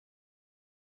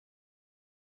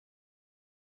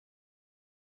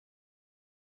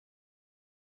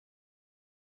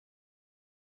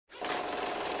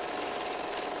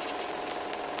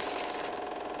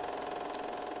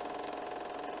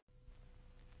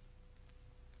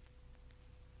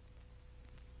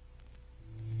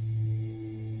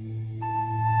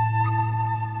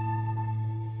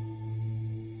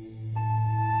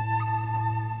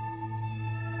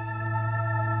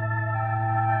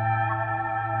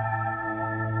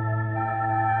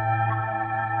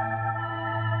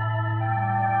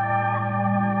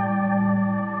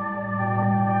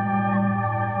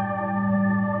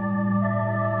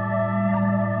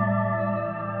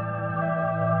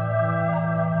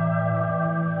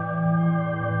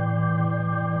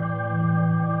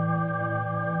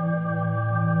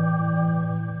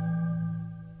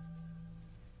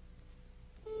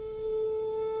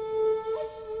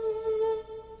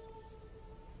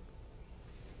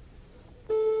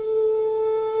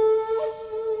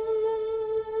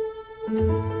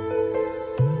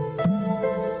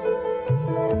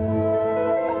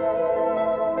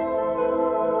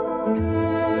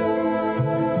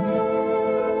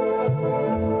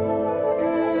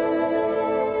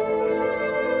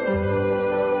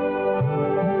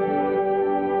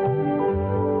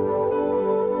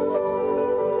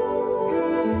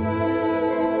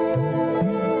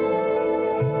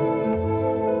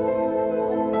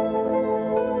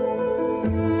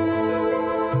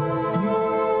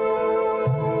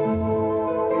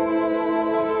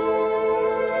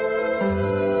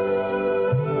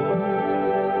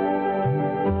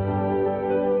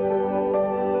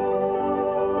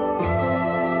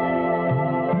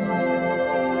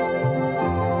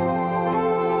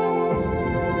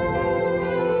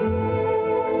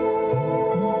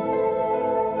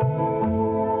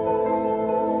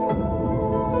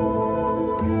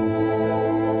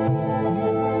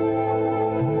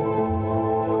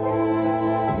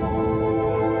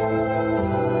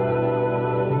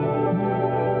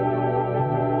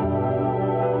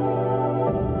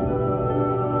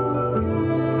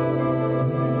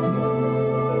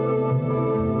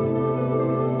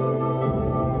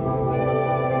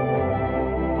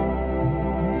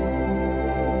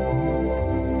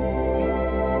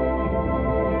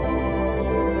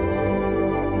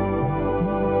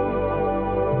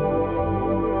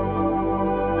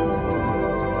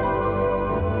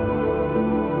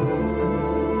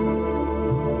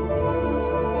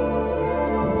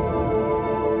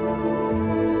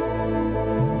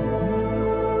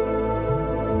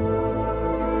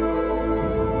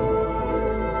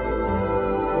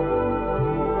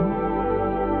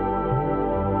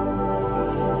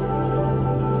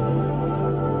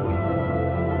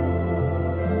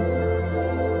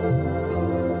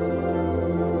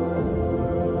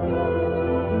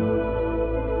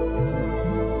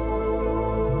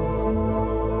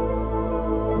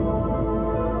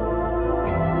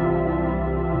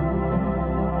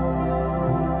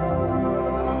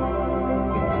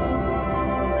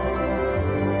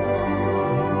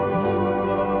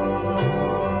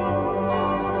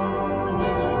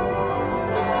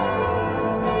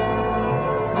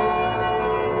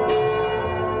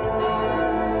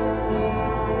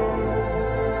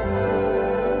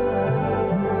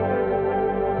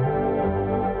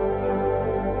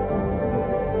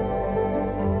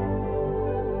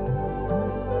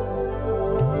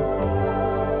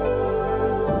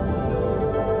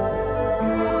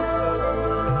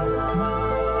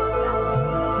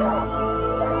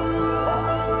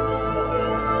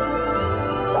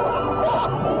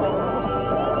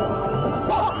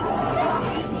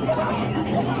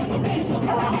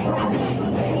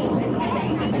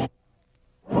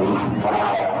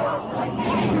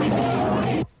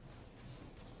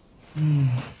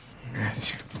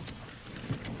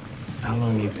How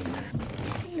long have you been there?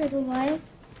 Just a little while.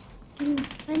 You're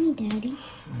funny, Daddy.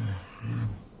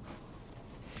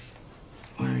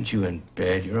 Why aren't you in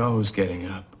bed? You're always getting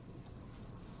up.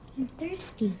 I'm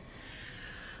thirsty.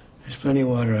 There's plenty of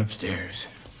water upstairs.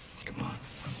 Come on.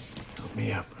 Help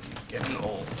me up. I'm getting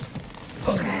old.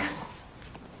 Okay.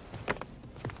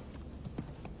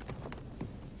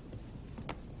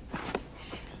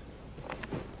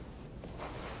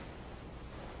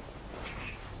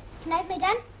 Can I have my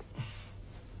gun?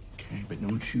 Okay, but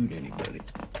don't shoot anybody.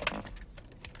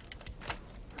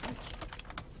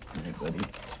 Anybody?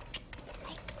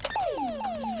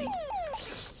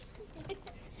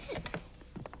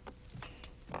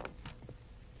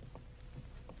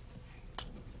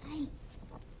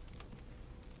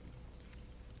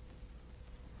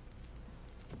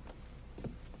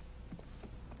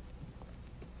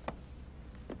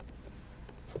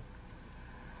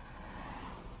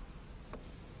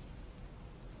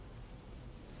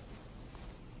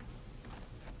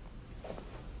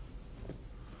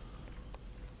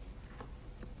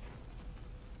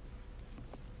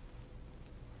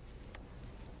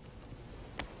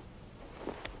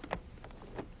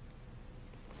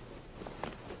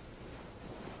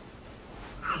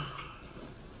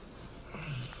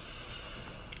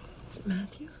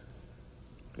 Matthew?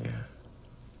 Yeah.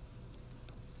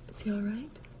 Is he all right?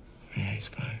 Yeah, he's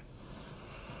fine.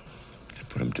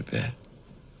 I put him to bed.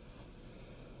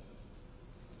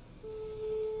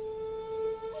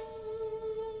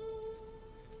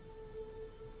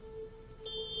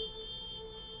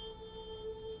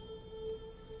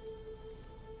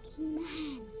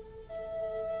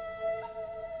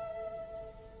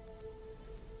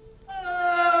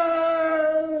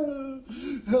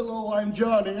 Hello, I'm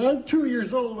Johnny. I'm 2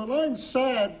 years old, and I'm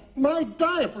sad. My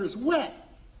diaper's wet.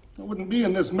 I wouldn't be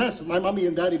in this mess if my mommy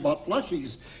and daddy bought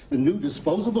plushies, the new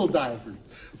disposable diapers.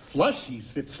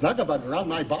 Plushies fit snug-a-bug around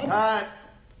my body.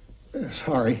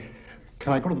 Sorry.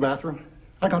 Can I go to the bathroom?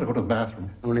 I gotta go to the bathroom.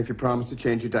 Only if you promise to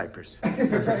change your diapers.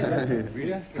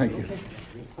 Rita? Thank you.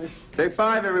 Take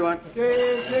 5, everyone.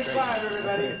 Take 5,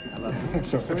 everybody. I'm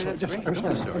sorry. I'm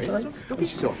sorry. Don't be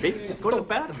sorry. Let's go to the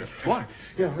bathroom. Come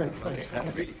Yeah, right.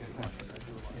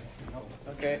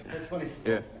 Okay. That's funny.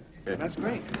 Yeah. That's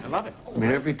great. I love it. I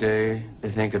mean, every day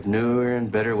they think of newer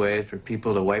and better ways for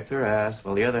people to wipe their ass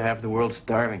while the other half of the world's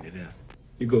starving to death.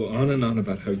 You go on and on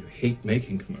about how you hate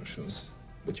making commercials,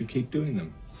 but you keep doing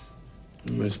them.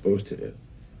 What am I supposed to do?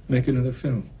 Make another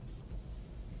film.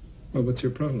 Well, what's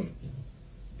your problem?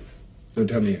 Don't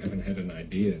tell me you haven't had an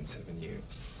idea in 7 years.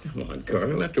 Come on,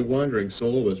 Carl. After Wandering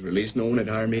Soul was released, no one had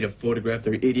hired me to photograph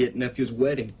their idiot nephew's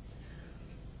wedding.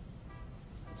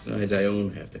 Besides, I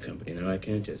own half the company now. I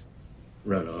can't just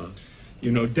run off.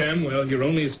 You know damn well you're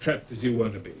only as trapped as you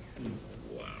want to be.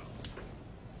 Wow.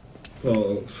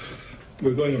 Well,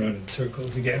 we're going around in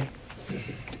circles again.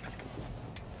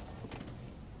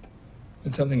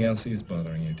 And something else is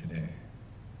bothering you today.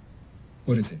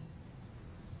 What is it?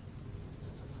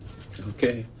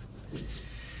 Okay.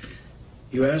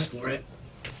 You asked for it.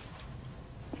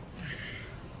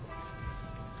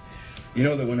 You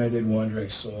know that when I did Wandering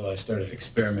Soul, I started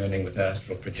experimenting with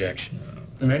astral projection.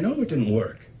 And I know it didn't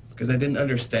work, because I didn't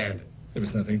understand it. There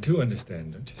was nothing to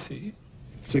understand, don't you see?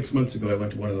 6 months ago, I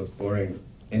went to one of those boring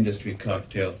industry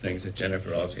cocktail things that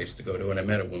Jennifer always hates to go to, and I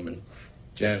met a woman,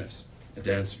 Janus, a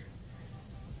dancer.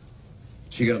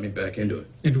 She got me back into it.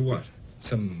 Into what?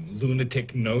 Some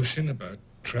lunatic notion about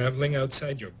traveling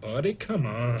outside your body? Come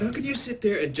on. How can you sit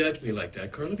there and judge me like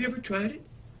that, Carl? Have you ever tried it?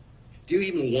 Do you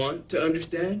even want to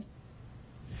understand?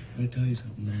 I'm going to tell you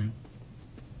something, man.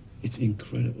 It's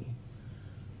incredible.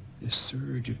 The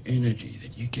surge of energy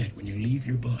that you get when you leave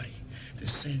your body. The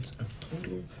sense of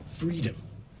total freedom.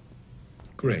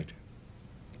 Great.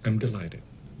 I'm delighted.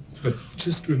 But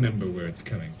just remember where it's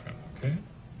coming from, okay?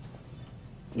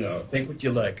 No, think what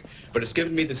you like. But it's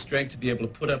given me the strength to be able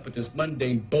to put up with this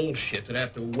mundane bullshit that I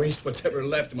have to waste what's ever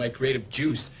left of my creative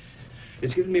juice.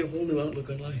 It's given me a whole new outlook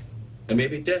on life. And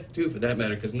maybe death, too, for that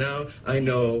matter, because now I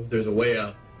know there's a way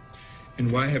out. And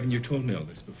why haven't you told me all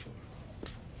this before?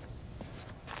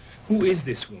 Who is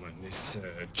this woman, this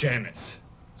Janus?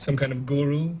 Some kind of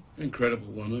guru? Incredible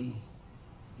woman.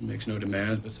 Makes no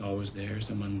demands, but it's always there.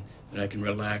 Someone that I can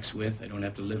relax with. I don't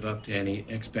have to live up to any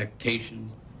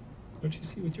expectations. Don't you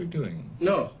see what you're doing?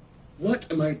 No. What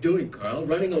am I doing, Carl?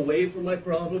 Running away from my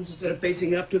problems instead of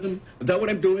facing up to them? Is that what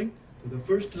I'm doing? For the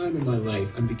first time in my life,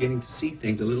 I'm beginning to see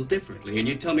things a little differently, and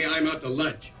you tell me I'm out to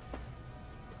lunch.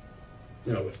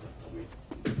 No, it's not for me.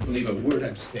 Believe a word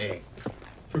I'm saying.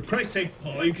 For Christ's sake,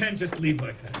 Paul, you can't just leave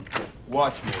like that.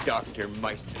 Watch me, Dr.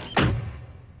 Meister.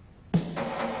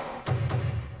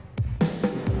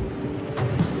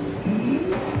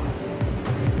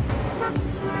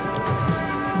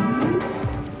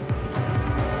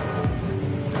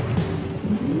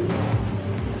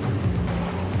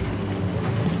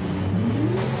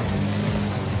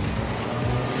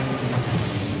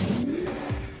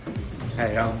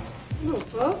 Hi, Helen. Hello,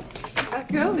 Paul.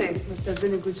 Back early. Must have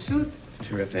been a good shoot.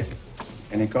 Terrific.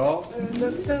 Any calls?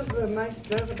 Dr.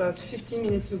 Meister about 15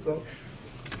 minutes ago.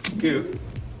 Cute.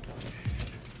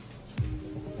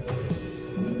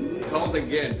 Calls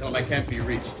again. Tell him I can't be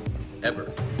reached.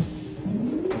 Ever.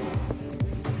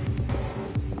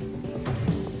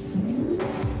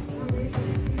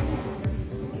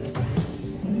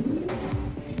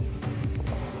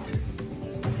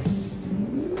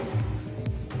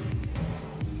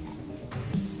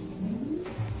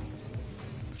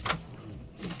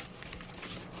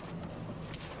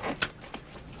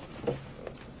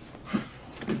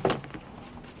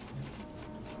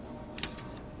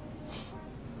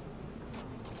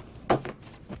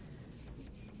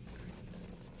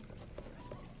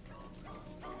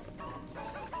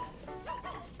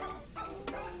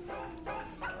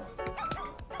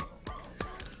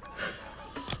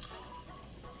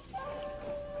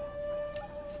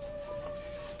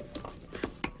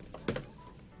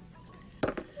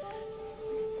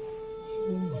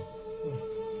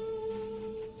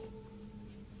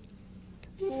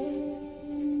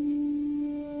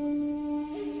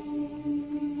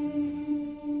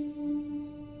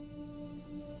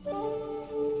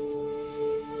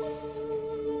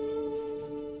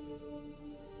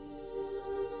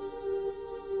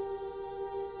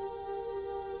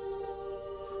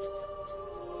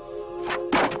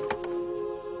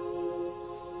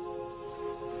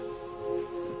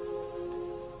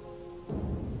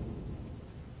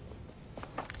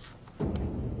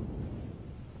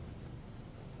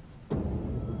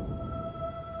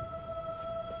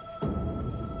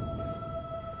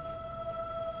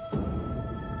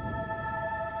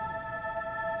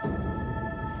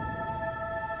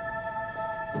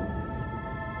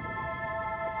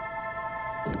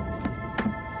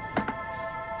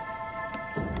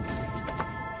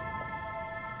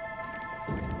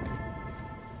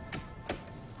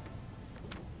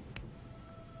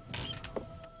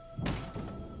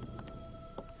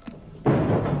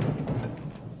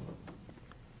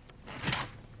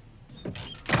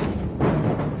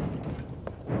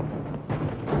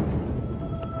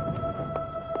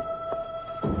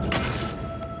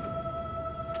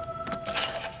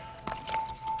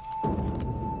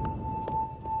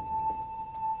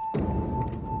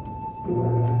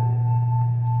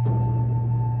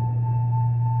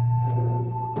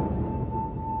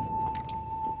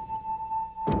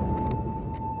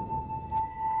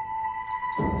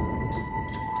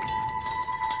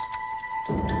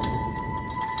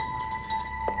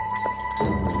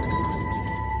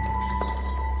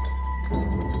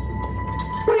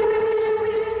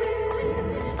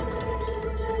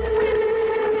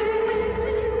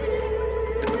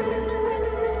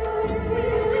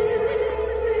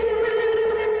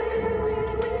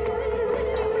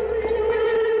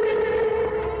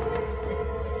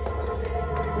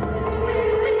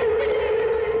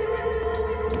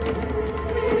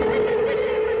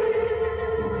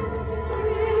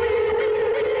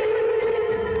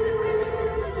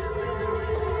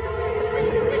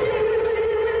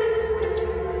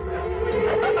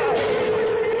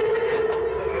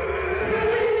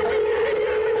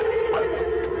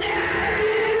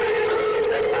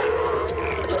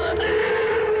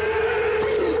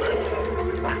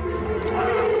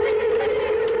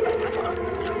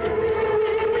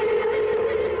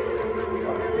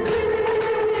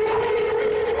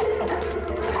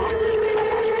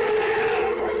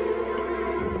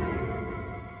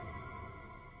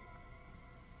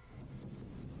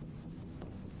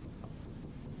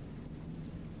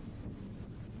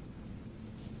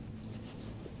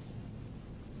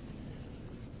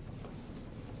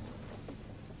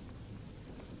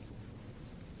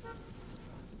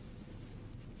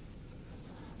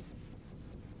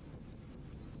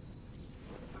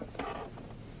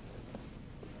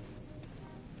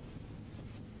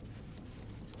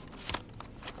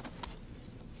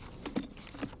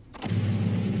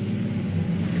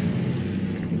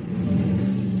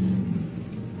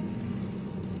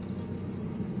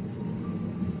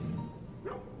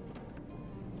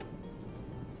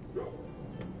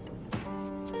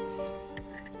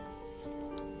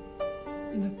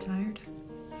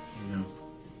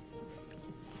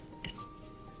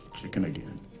 chicken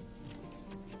again.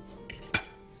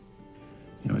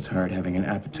 You know, it's hard having an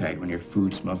appetite when your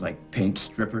food smells like paint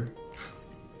stripper.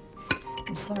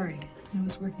 I'm sorry. I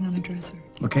was working on a dresser.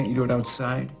 Well, can't you do it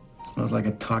outside? It smells like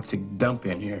a toxic dump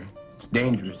in here. It's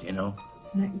dangerous, you know.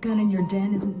 And that gun in your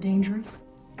den isn't dangerous?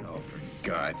 Oh, for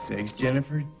God's sakes,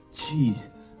 Jennifer. Jesus.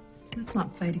 Let's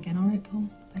not fight again, all right, Paul?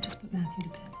 I just put Matthew to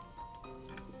bed.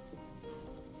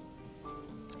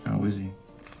 How is he?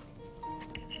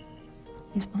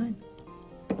 He's fine.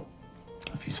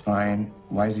 If he's fine,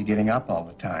 why is he getting up all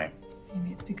the time?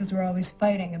 Maybe it's because we're always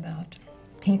fighting about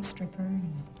paint stripper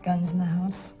and guns in the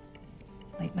house,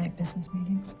 late night business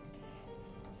meetings.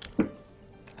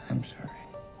 I'm sorry.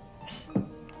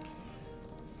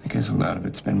 I guess a lot of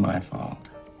it's been my fault.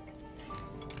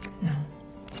 No,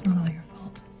 it's not all your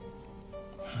fault.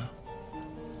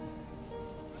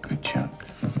 A good chunk.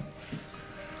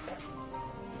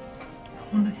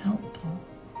 I want to help, Paul.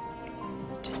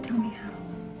 Just tell me how.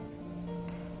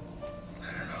 I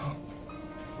don't know.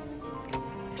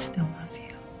 I still love you.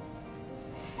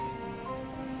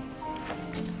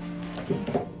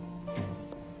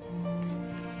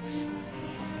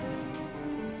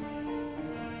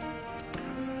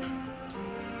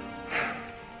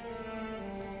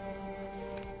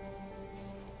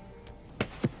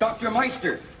 Dr.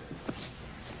 Meister!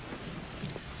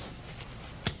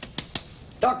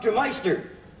 Dr. Meister!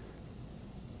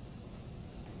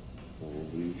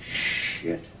 Holy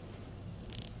shit.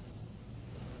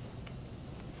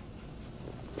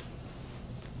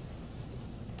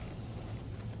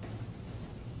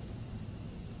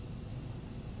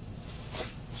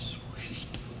 Sweet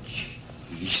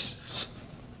Jesus.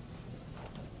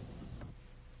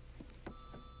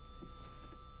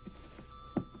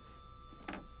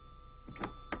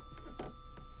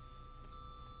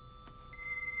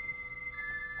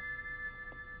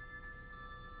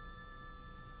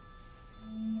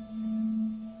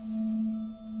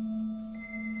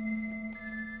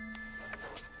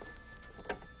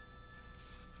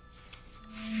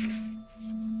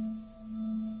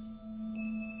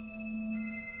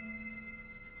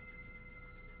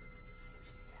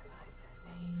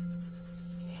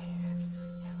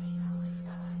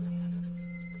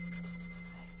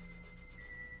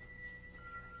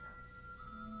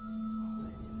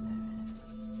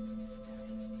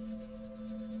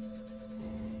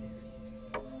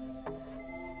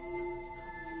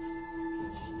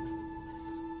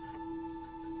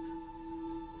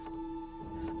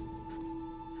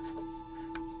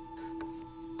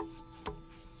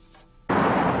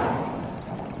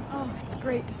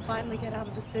 Great to finally get out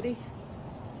of the city.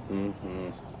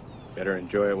 Mm-hmm. Better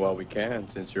enjoy it while we can,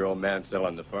 since your old man's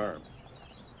selling the farm.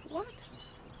 What?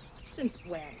 Since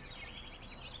when?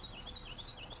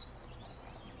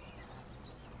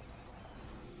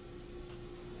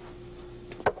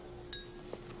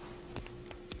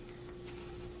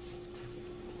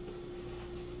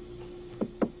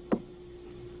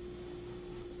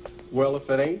 Well, if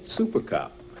it ain't Super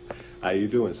Cop. How you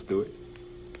doing, Stuart?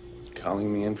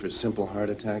 Calling me in for simple heart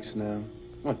attacks now?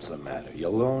 What's the matter? You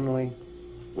lonely?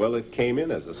 Well, it came in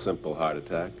as a simple heart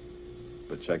attack.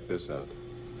 But check this out.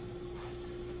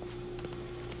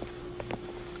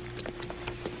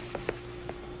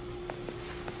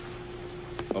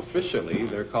 Officially,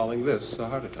 they're calling this a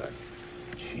heart attack.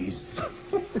 Jesus.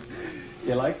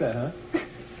 You like that, huh?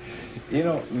 You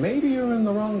know, maybe you're in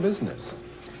the wrong business.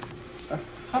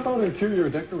 How about interior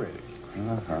decorating?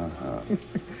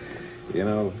 You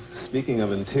know, speaking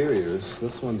of interiors,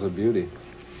 this one's a beauty.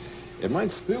 It might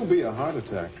still be a heart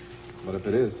attack, but if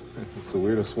it is, it's the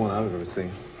weirdest one I've ever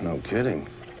seen. No kidding.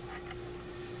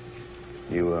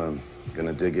 You,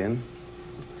 gonna dig in?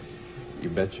 You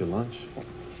bet your lunch.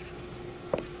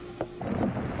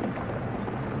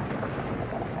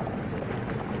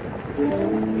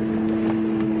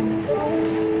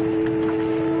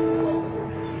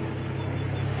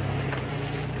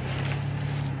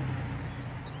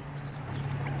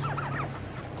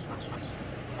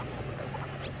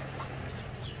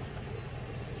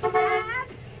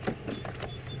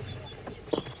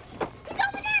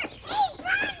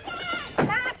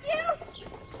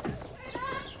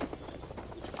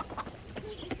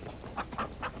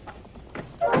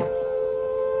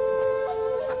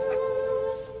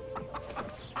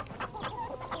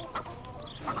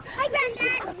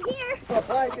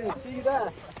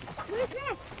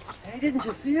 Didn't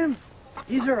you see him?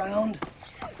 He's around.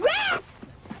 Rat!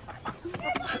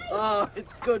 Oh,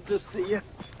 it's good to see you.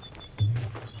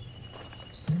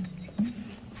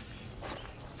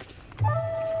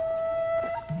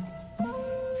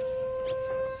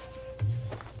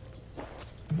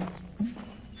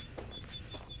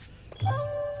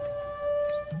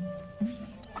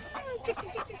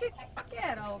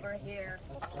 Get over here.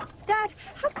 Dad,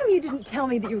 how come you didn't tell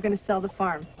me that you were going to sell the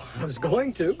farm? I was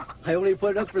going to. I only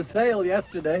put it up for sale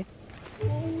yesterday.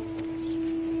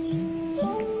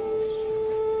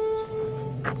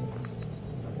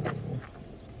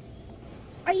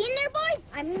 Are you in there, boy?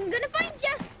 I'm gonna find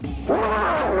you.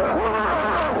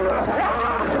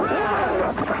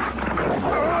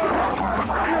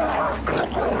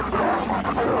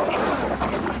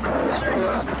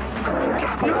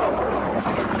 What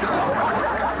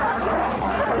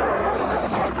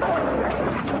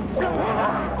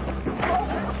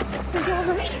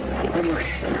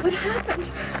happened?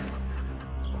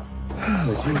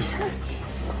 Oh, gee.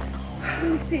 Let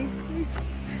me see.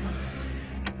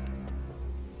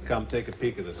 Come take a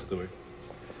peek at this, Stuart.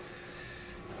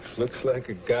 Looks like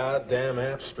a goddamn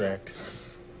abstract.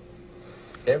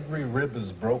 Every rib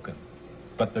is broken,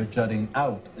 but they're jutting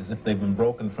out as if they've been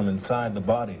broken from inside the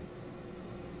body.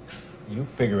 You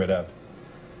figure it out.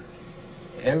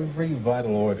 Every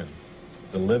vital organ,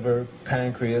 the liver,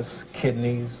 pancreas,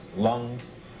 kidneys, lungs,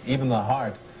 even the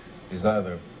heart, is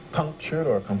either punctured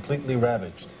or completely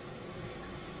ravaged.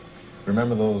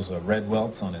 Remember those red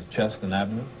welts on his chest and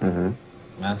abdomen?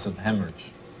 Mm-hmm. Massive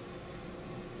hemorrhage.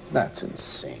 That's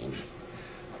insane.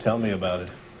 Tell me about it.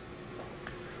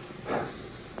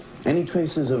 Any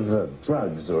traces of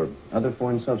drugs or other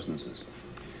foreign substances?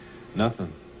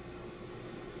 Nothing.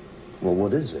 Well,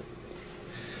 what is it?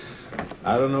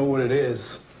 I don't know what it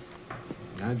is.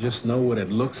 I just know what it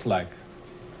looks like.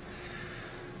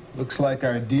 Looks like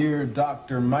our dear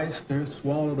Dr. Meister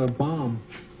swallowed a bomb.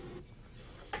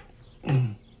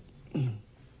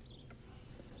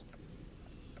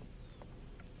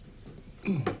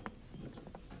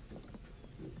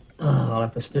 I'll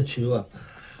have to stitch you up.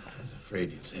 I was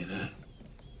afraid you'd say that.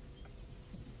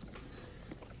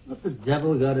 What the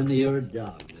devil got into your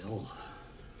dog, Bill?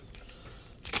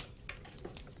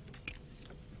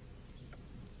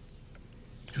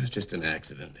 It was just an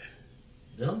accident.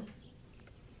 Bill?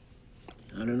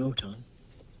 I don't know, Tom.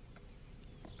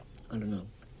 I don't know.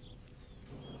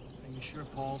 Are you sure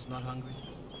Paul's not hungry?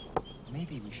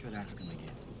 Maybe we should ask him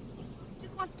again. He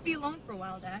just wants to be alone for a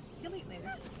while, Dad. He'll eat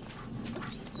later.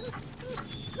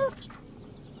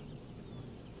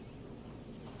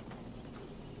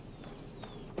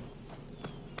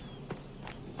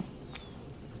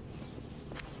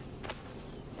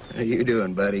 How you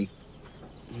doing, buddy?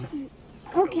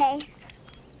 Okay.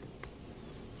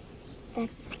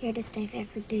 That's the scaredest I've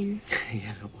ever been.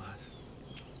 Yeah, it was.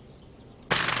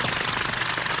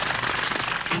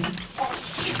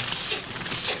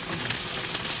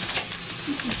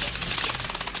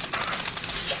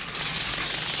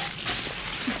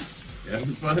 You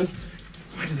having fun?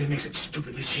 Why do they make such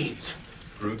stupid machines?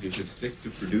 Prove you should stick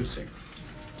to producing.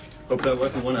 Hope that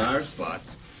wasn't one of our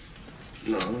spots.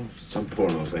 No, some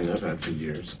porno thing I've had for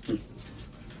years.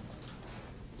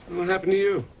 What happened to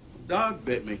you? Dog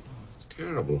bit me. It's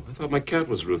terrible. I thought my cat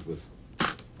was ruthless.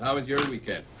 How was your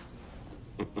weekend?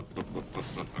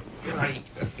 Right.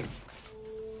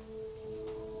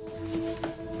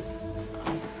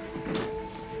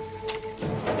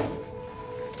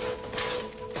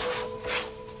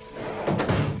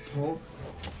 Paul,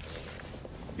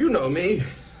 you know me.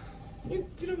 You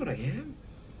know what I am.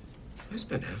 I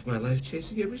spent half my life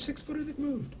chasing every six-footer that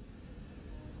moved.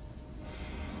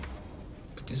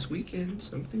 But this weekend,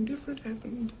 something different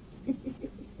happened.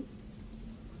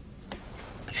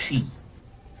 She.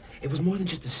 It was more than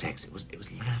just the sex. It was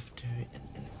laughter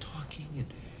and talking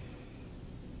and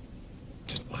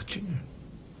just watching her.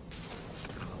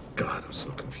 Oh, God, I'm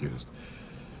so confused.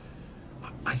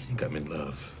 I think I'm in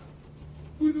love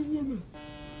with a woman.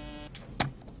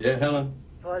 Yeah, Helen?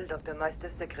 Paul, Dr.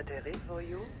 Meister's secretary for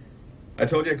you. I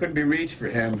told you I couldn't be reached for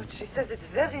him. She says it's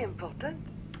very important.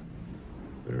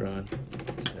 Put her on.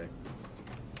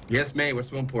 Yes, May, what's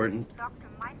so important? Dr.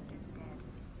 Meister's dead.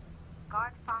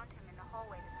 Guard found him in the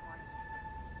hallway this morning.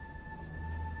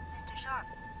 Mr. Sharpe.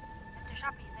 Mr.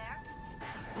 Sharpe, are you there?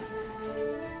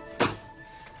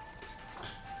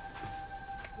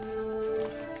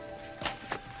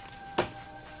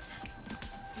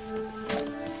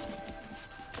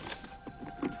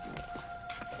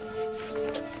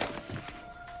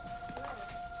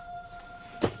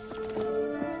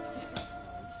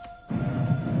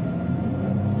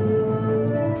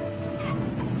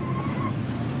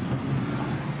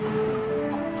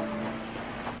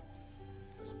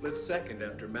 Second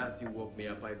after Matthew woke me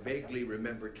up, I vaguely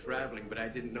remembered traveling, but I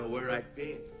didn't know where I'd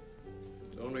been.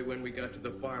 It's only when we got to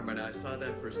the farm and I saw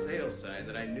that for sale sign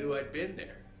that I knew I'd been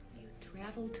there. You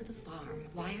traveled to the farm.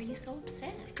 Why are you so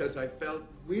upset? Because I felt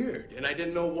weird, and I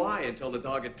didn't know why until the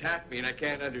dog attacked me, and I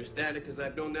can't understand it because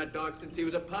I've known that dog since he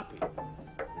was a puppy.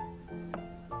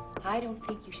 I don't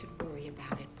think you should worry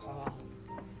about it, Paul.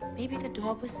 Maybe the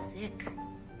dog was sick.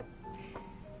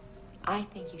 I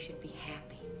think you should be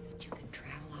happy that you can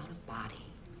travel out of body.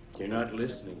 You're not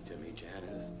listening to me,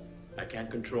 Janus. I can't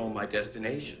control my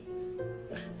destination.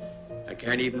 I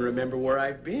can't even remember where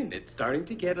I've been. It's starting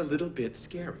to get a little bit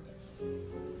scary.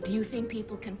 Do you think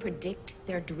people can predict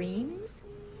their dreams?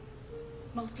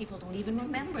 Most people don't even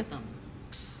remember them.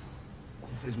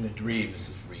 This isn't a dream, this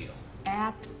is real.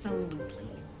 Absolutely.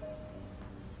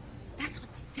 That's what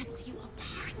sets you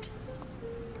apart.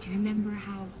 Do you remember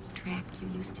how trapped you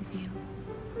used to feel?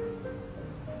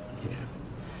 Yeah.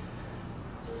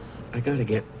 I gotta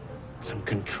get some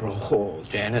control,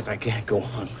 Janus. I can't go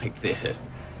on like this.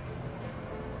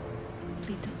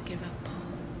 Please don't give up,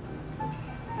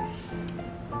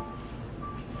 Paul.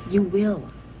 You will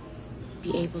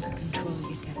be able to control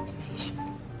your destination.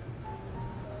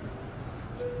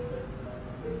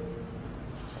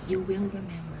 You will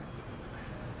remember.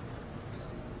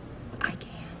 I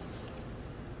can.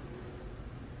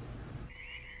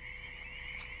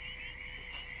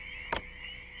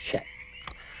 Shit.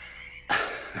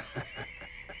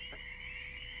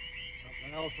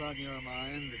 Something else on your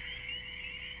mind?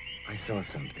 I saw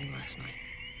something last night.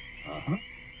 Uh-huh.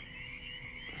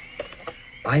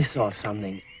 I saw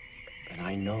something that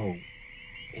I know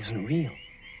isn't real.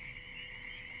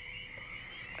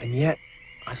 And yet,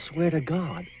 I swear to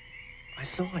God, I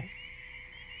saw it.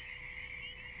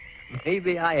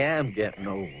 Maybe I am getting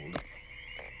old.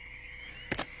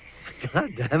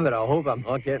 God damn it, I hope I'm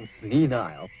not getting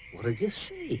senile. What did you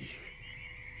see?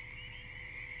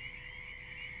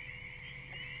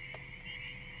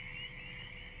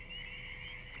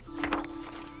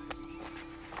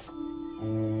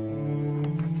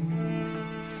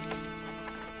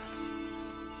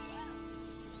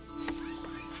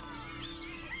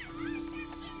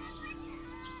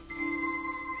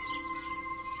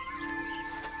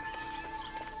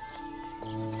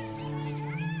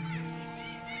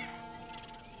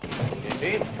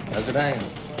 How's it hanging?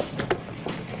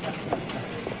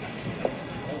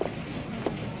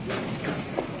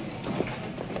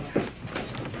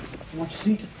 Want a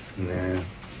seat? Nah.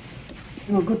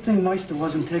 You know, good thing Meister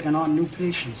wasn't taking on new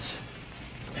patients.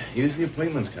 Use the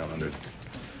appointments calendar.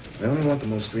 I only want the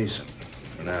most recent.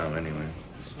 For now, anyway.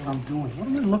 That's what I'm doing. What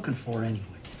am I looking for, anyway?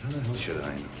 How the hell should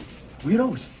I know?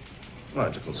 Weirdos.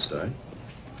 Logical start.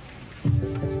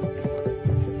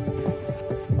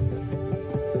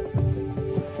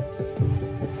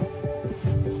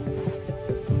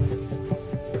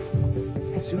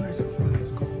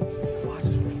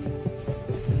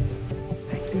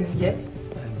 Yes?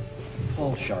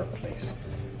 Paul Sharpe, please.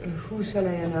 Who shall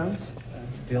I announce?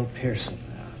 Bill Pearson.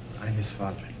 I'm his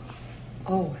father-in-law.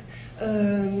 Oh,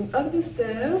 up the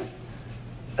stairs,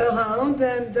 around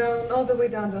and down, all the way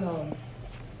down the hall.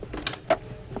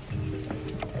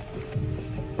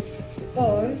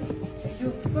 Paul,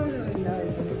 your father-in-law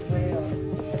is on his way out.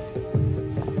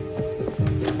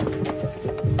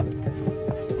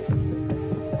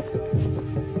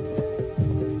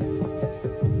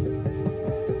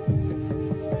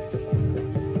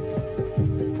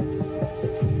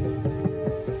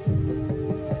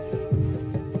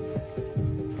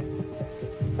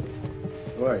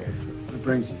 Who are you? What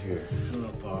brings you here?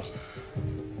 Hello, Paul.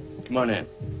 Come on in.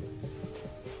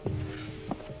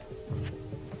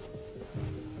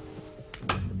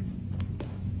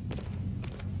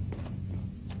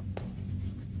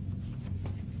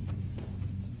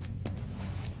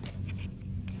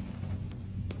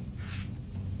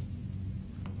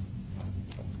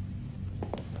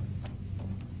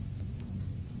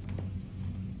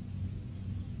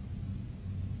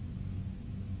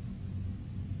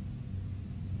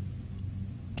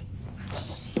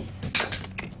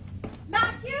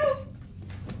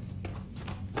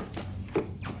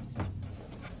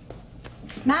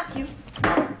 Matthew,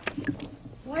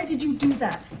 why did you do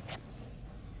that?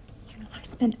 You know, I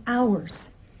spent hours.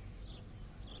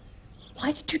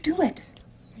 Why did you do it?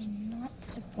 I'm not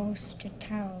supposed to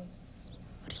tell.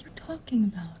 What are you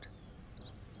talking about?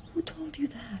 Who told you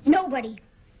that? Nobody.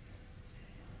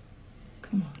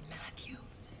 Come on, Matthew.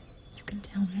 You can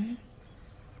tell me.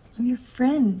 I'm your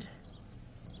friend.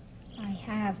 I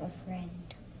have a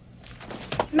friend.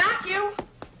 Matthew!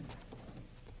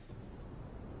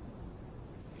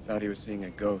 He thought he was seeing a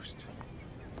ghost.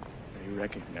 But he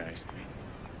recognized me.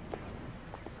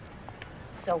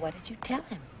 So what did you tell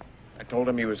him? I told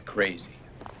him he was crazy.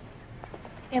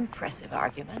 Impressive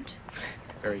argument.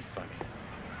 Very funny.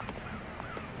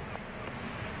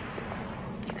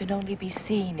 You can only be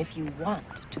seen if you want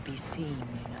to be seen,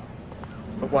 you know.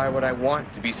 But why would I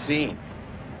want to be seen?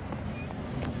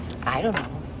 I don't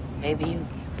know. Maybe you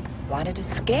wanted to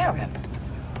scare him.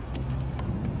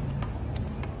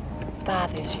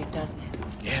 Bothers you, doesn't it?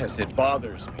 Yes, it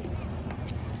bothers me.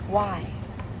 Why?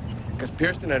 Because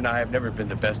Pearson and I have never been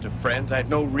the best of friends. I had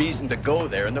no reason to go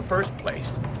there in the first place.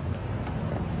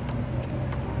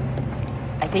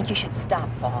 I think you should stop,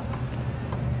 Paul.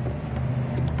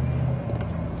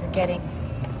 You're getting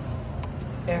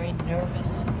very nervous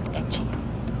and edgy.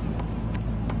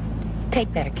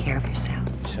 Take better care of yourself.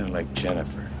 You sound like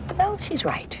Jennifer. Well, she's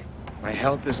right. My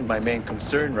health isn't my main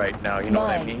concern right now, you know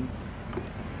what I mean?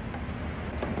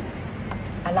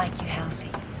 I like you healthy.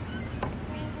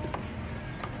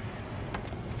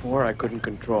 Before, I couldn't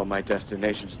control my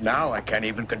destinations. Now I can't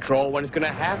even control when it's going to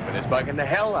happen. It's bugging the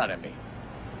hell out of me.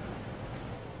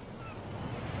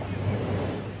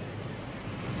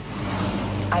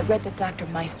 I read that Dr.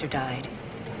 Meister died.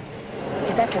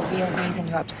 Is that the real reason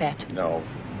you're upset? No.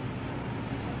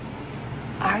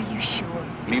 Are you sure?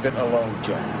 Leave it alone,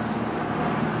 Janus.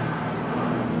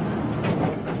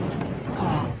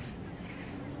 Paul.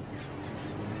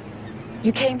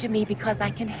 You came to me because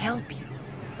I can help you.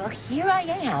 Well, here I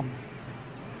am.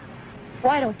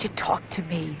 Why don't you talk to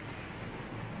me?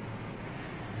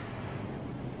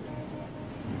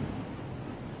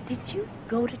 Did you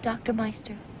go to Dr.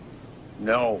 Meister?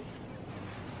 No.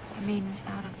 I mean,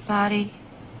 out of body?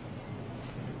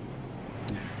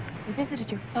 You visited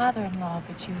your father-in-law,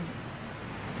 but you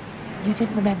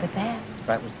didn't remember that.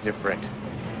 That was different.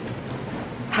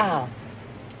 How?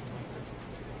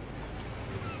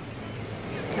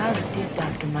 How did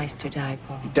Dr. Meister die,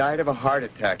 Paul? He died of a heart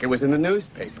attack. It was in the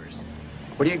newspapers.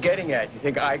 What are you getting at? You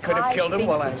think I could have killed him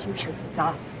while I think you should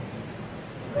stop.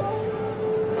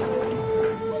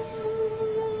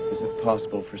 Is it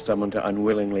possible for someone to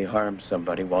unwillingly harm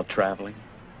somebody while traveling?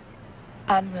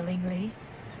 Unwillingly?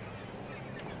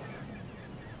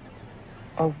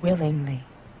 Or willingly?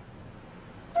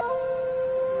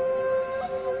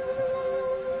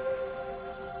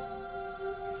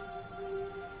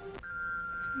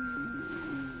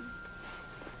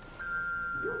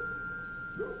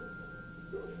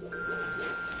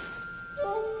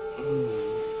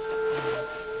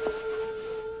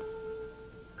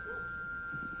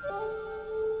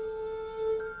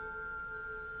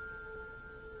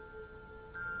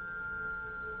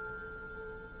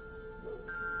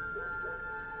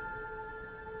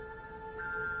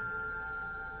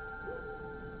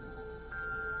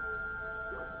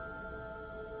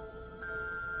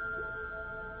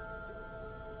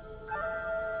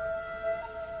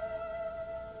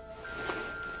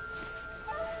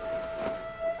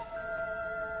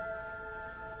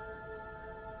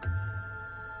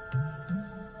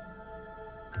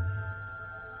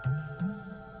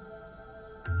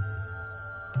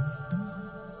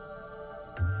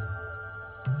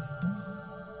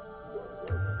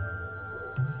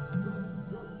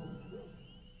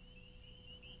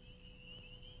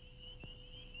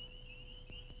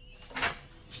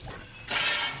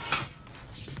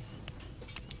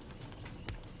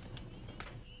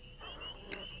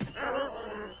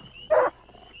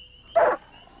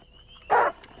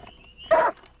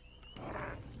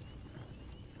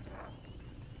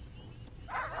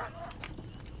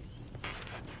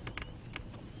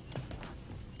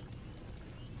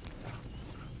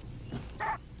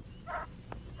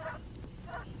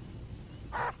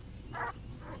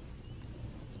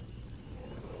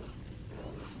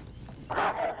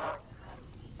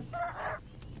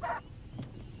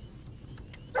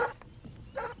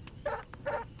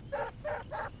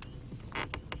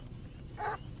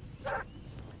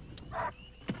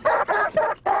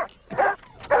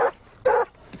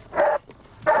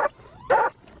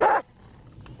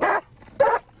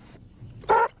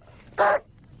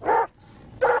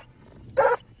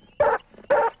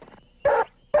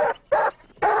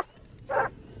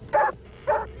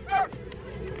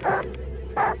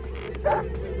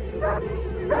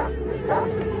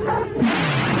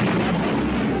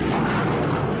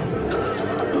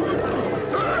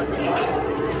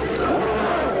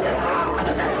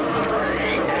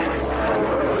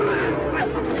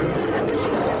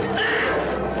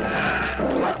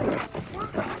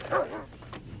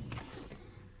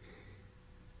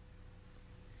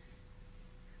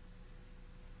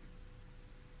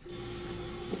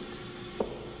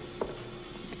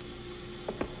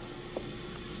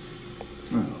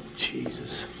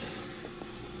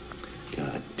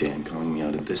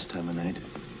 This time of night?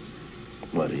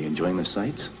 What, are you enjoying the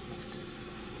sights?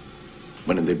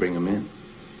 When did they bring him in?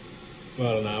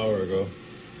 About an hour ago.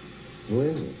 Who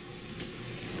is it?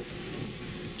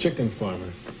 Chicken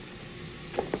farmer.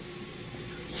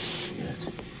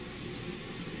 Shit.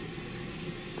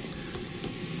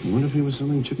 What if he was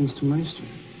selling chickens to Meister?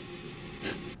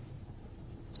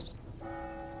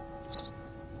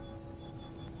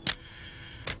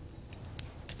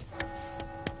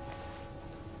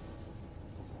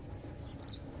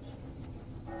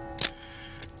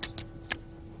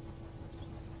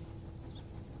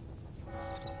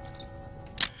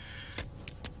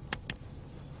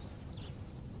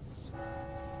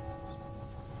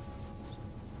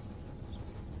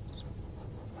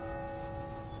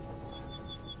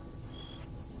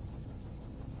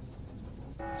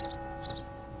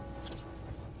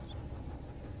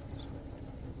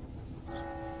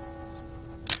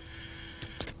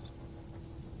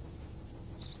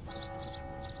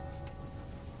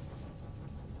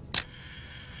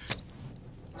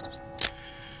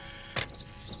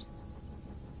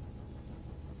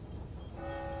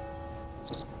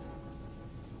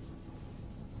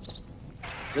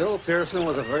 Bill Pearson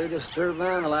was a very disturbed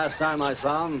man the last time I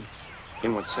saw him.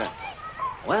 In what sense?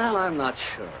 Well, I'm not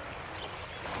sure.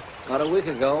 About a week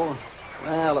ago,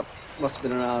 well, it must have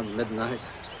been around midnight,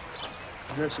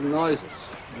 I heard some noises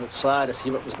outside to see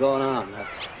what was going on.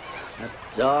 That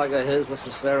dog of his was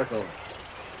hysterical.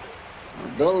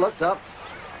 When Bill looked up,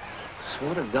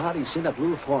 swear to God, he seen a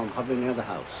blue form hovering near the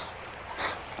house.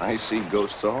 I see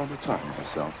ghosts all the time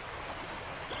myself.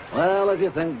 Well, if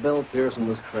you think Bill Pearson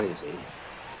was crazy,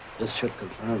 this should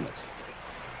confirm it.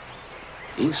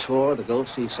 He swore the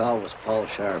ghost he saw was Paul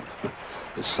Sharpe,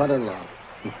 his son-in-law.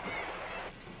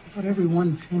 I got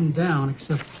everyone pinned down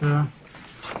except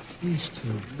these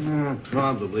two.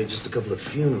 Probably just a couple of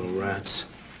funeral rats.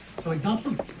 So I dumped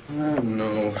them?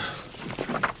 No.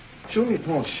 Show me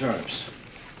Paul Sharpe's.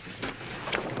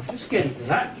 Just getting to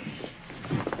that.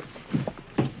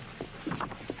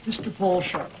 Mr. Paul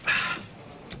Sharpe.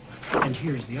 And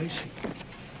here's the icing.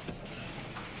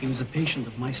 He was a patient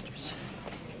of Meister's.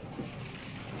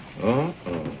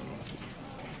 Uh-oh.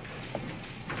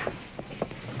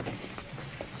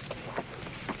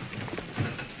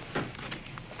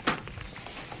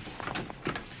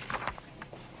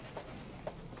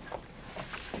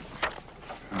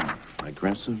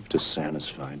 Aggressive,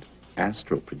 dissatisfied,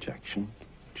 astral projection,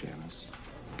 Janus,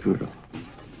 Côté.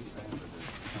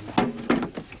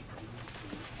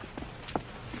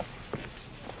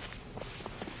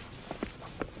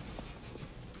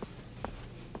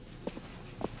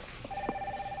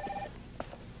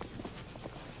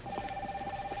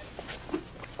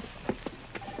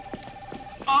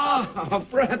 Ah,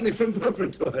 Bradley from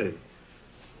Laboratory.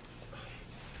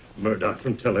 Murdoch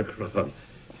from Telecron.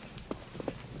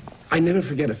 I never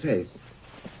forget a face.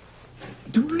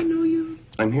 Do I know you?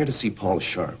 I'm here to see Paul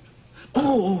Sharpe.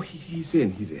 Oh, he's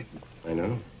in. I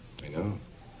know.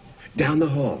 Down the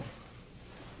hall.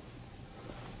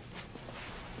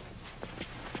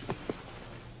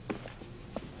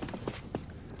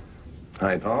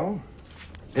 Hi, Paul.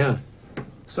 Yeah.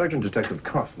 Sergeant Detective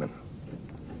Kauffman.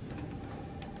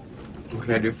 What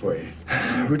can I do for you?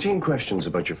 Routine questions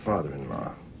about your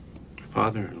father-in-law.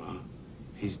 Father-in-law?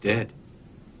 He's dead.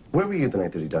 Where were you the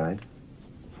night that he died?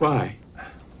 Why?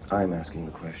 I'm asking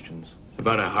the questions.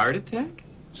 About a heart attack?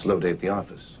 Slow day at the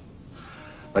office.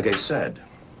 Like I said,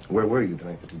 where were you the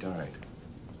night that he died?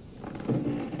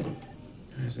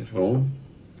 I was at home,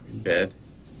 in bed.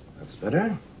 That's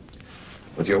better.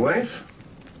 With your wife?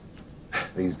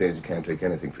 These days you can't take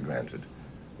anything for granted.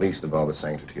 Least of all the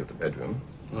sanctity of the bedroom.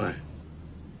 Why?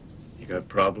 You got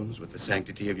problems with the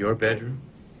sanctity of your bedroom?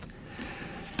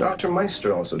 Dr.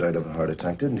 Meister also died of a heart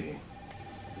attack, didn't he?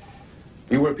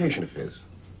 You were a patient of his.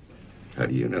 How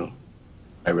do you know?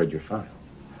 I read your file.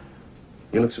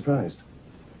 You look surprised.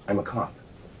 I'm a cop.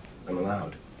 I'm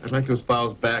allowed. I'd like those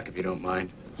files back if you don't mind.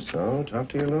 So, talk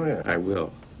to your lawyer. I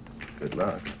will. Good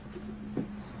luck.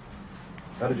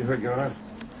 How did you hurt your arm?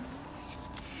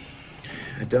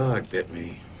 A dog bit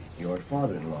me. Your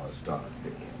father-in-law's dog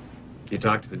bit you. You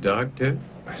talked to the dog, too?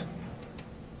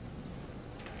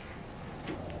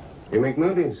 You make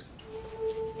movies?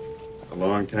 A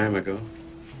long time ago.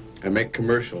 I make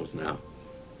commercials now.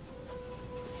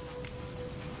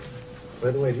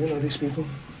 By the way, do you know these people?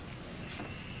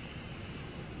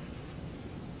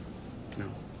 No.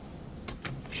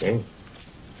 Shame.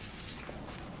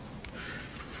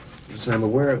 Yes, I'm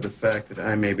aware of the fact that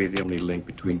I may be the only link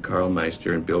between Carl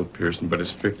Meister and Bill Pearson, but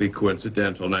it's strictly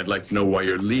coincidental, and I'd like to know why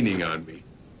you're leaning on me.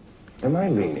 Am I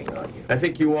leaning on you? I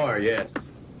think you are, yes.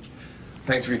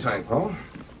 Thanks for your time, Paul.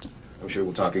 I'm sure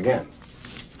we'll talk again.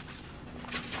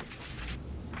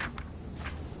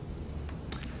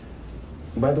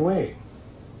 By the way,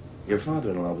 your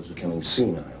father-in-law was becoming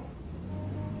senile.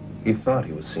 He thought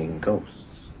he was seeing ghosts.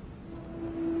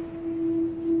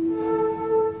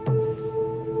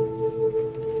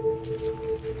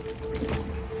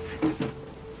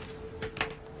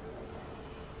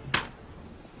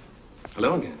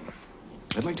 Hello again.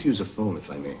 I'd like to use a phone, if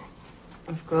I may.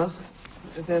 Of course.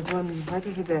 There's one right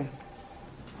over there.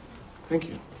 Thank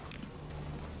you.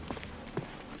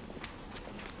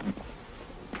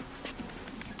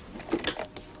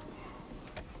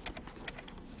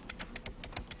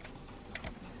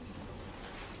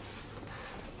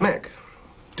 Mick,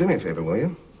 do me a favor, will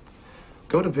you?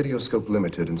 Go to Videoscope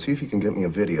Limited and see if you can get me a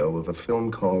video of a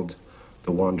film called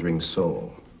The Wandering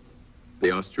Soul.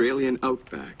 The Australian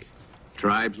outback.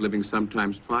 Tribes living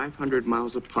sometimes 500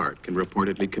 miles apart can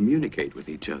reportedly communicate with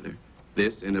each other.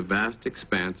 This in a vast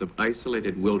expanse of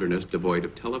isolated wilderness devoid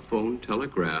of telephone,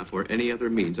 telegraph, or any other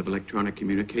means of electronic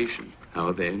communication.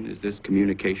 How then is this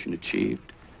communication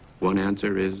achieved? One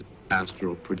answer is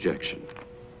astral projection.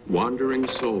 Wandering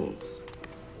souls.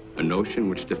 a notion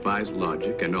which defies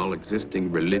logic and all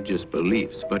existing religious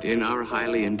beliefs. But in our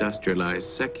highly industrialized,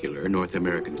 secular North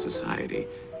American society,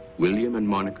 William and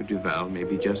Monica Duval may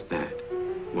be just that,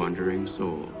 wandering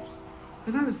souls.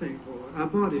 As I was saying, Paul, our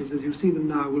bodies, as you see them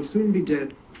now, will soon be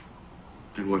dead.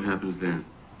 And what happens then?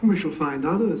 We shall find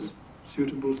others,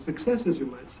 suitable successors, you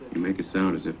might say. You make it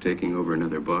sound as if taking over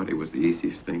another body was the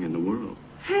easiest thing in the world.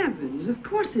 Heavens, of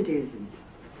course it isn't.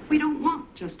 We don't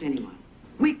want just anyone.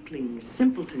 Weaklings,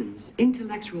 simpletons,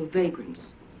 intellectual vagrants.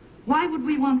 Why would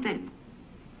we want them?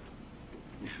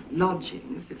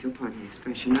 Lodgings, if you'll pardon the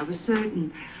expression, of a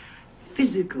certain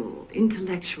physical,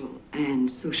 intellectual,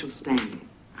 and social standing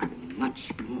are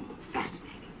much more fascinating.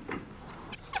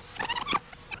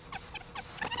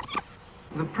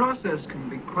 The process can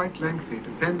be quite lengthy,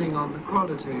 depending on the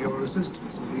quality or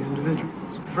resistance of the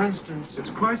individuals. For instance, it's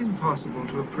quite impossible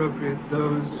to appropriate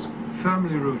those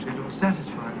firmly rooted or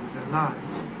satisfied with their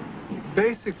lives.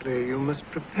 Basically, you must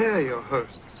prepare your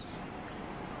hosts,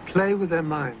 play with their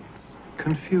minds,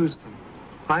 confuse them,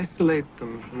 isolate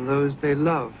them from those they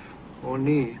love or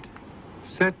need,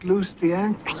 set loose the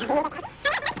anchors.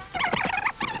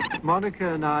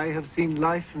 Monica and I have seen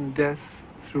life and death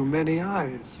through many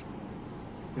eyes.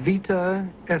 Vita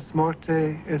es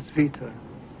morte es vita.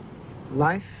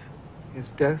 Life is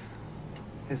death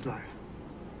is life.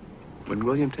 When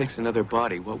William takes another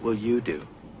body, what will you do?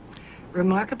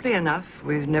 Remarkably enough,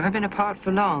 we've never been apart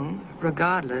for long,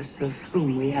 regardless of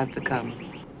whom we have become.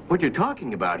 What you're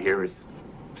talking about here is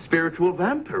spiritual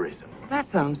vampirism. That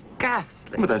sounds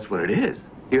ghastly. Well, that's what it is.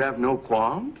 You have no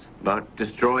qualms about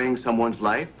destroying someone's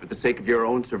life for the sake of your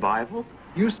own survival?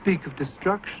 You speak of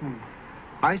destruction.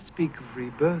 I speak of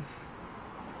rebirth.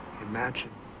 Imagine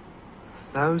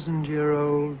a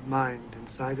 1,000-year-old mind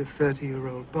inside a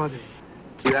 30-year-old body.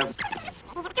 You have...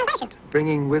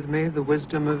 Bringing with me the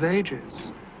wisdom of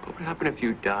ages. What would happen if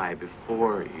you die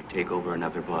before you take over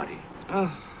another body?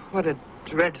 Oh, what a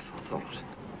dreadful thought.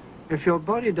 If your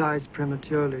body dies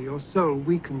prematurely, your soul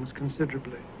weakens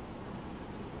considerably.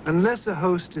 Unless a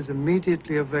host is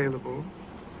immediately available,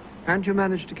 and you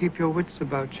manage to keep your wits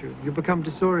about you, you become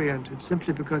disoriented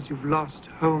simply because you've lost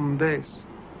home base.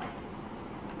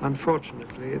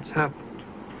 Unfortunately, it's happened.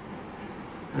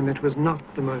 And it was not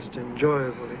the most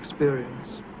enjoyable experience.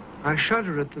 I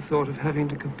shudder at the thought of having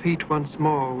to compete once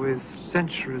more with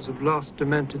centuries of lost,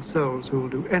 demented souls who will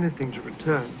do anything to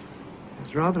return.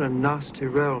 It's rather a nasty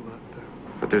realm out there.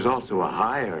 But there's also a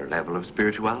higher level of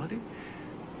spirituality.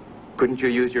 Couldn't you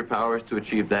use your powers to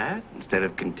achieve that instead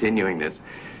of continuing this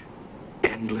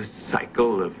endless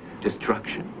cycle of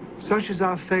destruction? Such is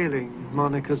our failing,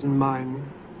 Monica's and mine,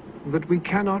 that we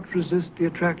cannot resist the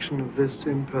attraction of this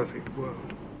imperfect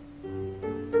world.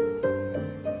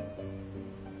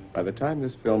 By the time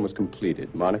this film was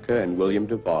completed, Monica and William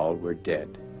Duval were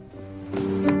dead.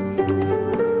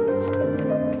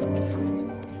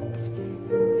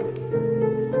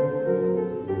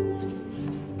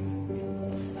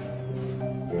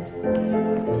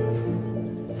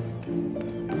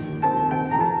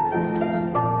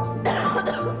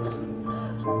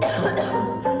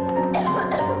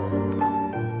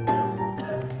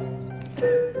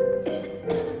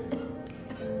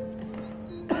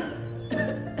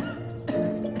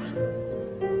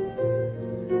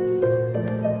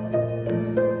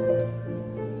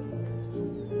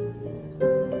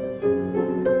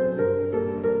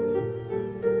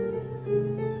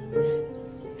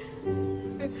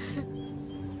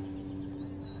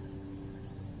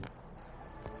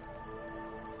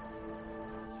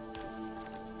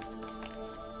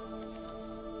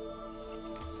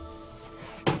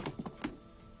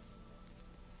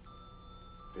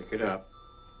 Pick it up.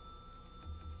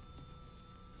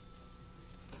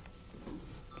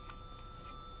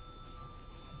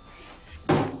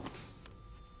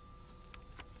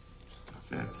 Stop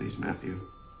that, please, Matthew.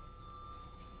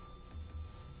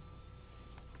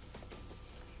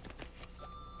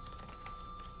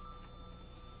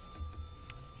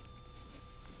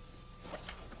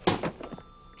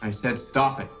 I said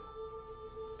stop it.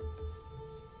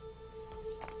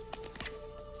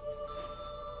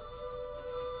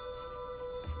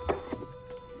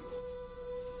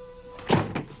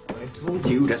 I told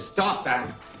you to stop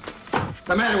that. What's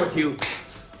the matter with you?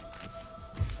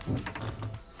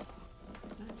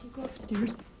 Matthew, go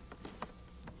upstairs.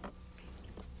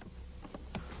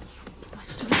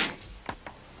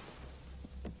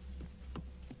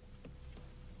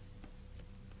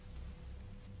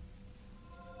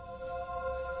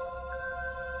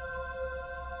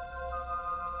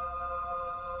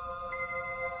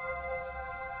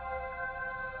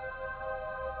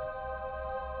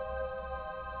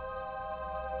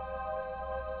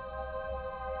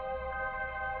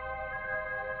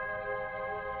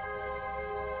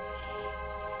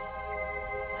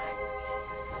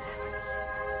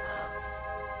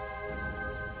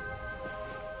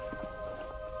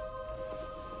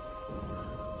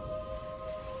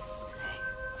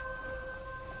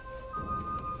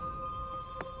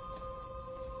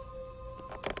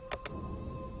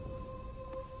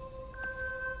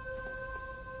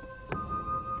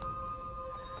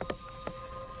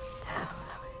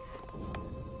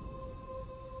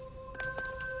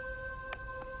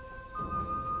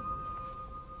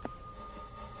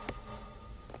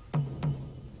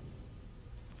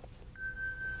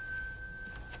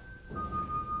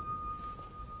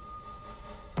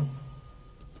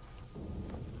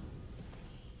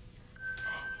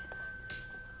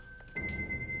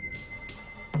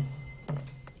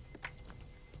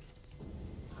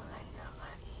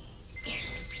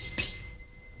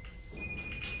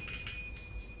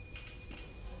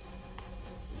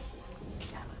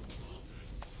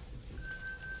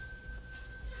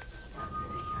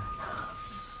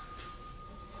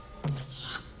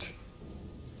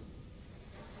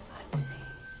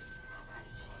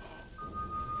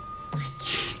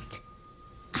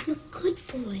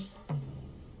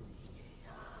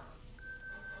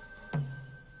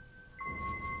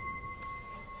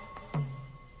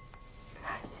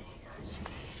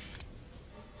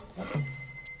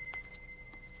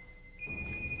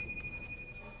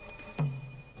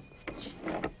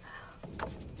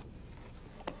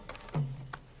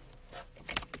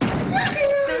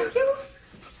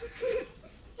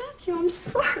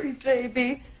 sorry,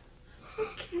 baby.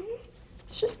 Okay.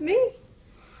 It's just me.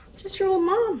 It's just your old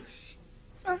mom.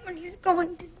 Somebody's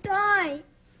going to die.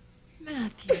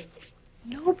 Matthew,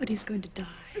 nobody's going to die.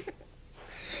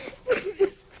 Oh,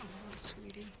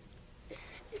 sweetie.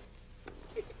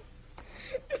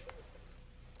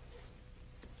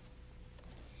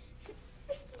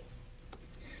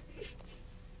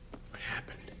 What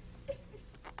happened?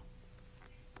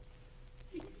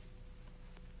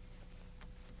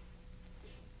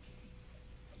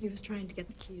 He was trying to get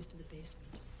the keys to the basement.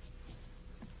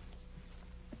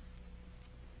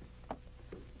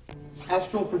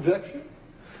 Astral projection?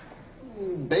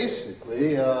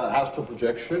 Basically, astral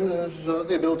projection is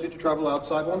the ability to travel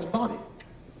outside one's body.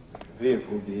 The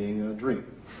vehicle being a dream.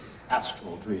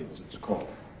 Astral dream, as it's called.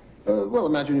 Well,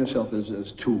 imagine yourself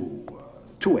as two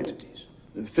entities.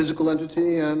 The physical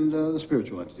entity and the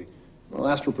spiritual entity. Well,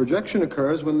 astral projection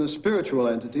occurs when the spiritual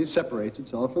entity separates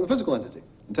itself from the physical entity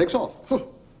and takes off.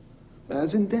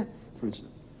 As in death, for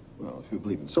instance. Well, if you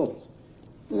believe in souls.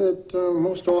 It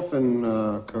most often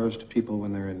occurs to people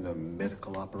when they're in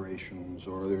medical operations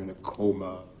or they're in a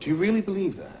coma. Do you really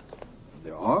believe that?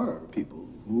 There are people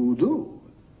who do.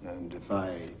 And if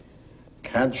I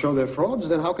can't show their frauds,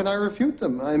 then how can I refute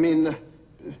them? I mean,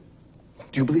 do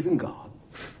you believe in God?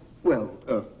 Well,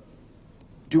 do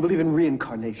you believe in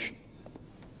reincarnation?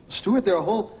 Stuart, there are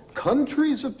whole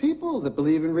countries of people that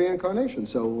believe in reincarnation.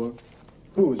 So,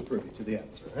 who is privy to the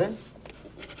answer, eh?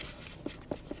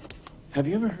 Have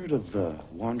you ever heard of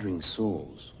wandering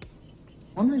souls?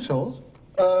 Wandering souls?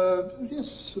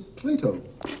 Yes, Plato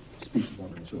speaks of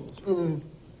wandering souls.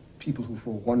 People who,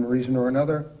 for one reason or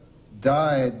another,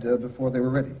 died before they were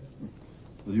ready.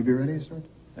 Will you be ready, sir?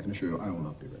 I can assure you I will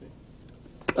not be ready.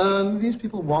 These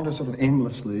people wander sort of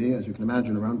aimlessly, as you can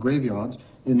imagine, around graveyards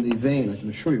in the vain, I can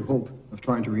assure you, hope of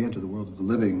trying to re-enter the world of the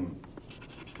living.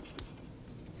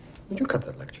 Would you cut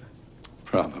that lecture?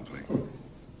 Probably.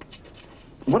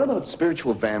 What about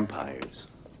spiritual vampires?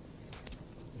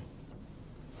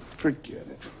 Forget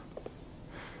it.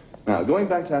 Now, going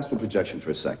back to astral projection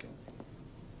for a second.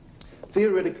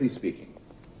 Theoretically speaking,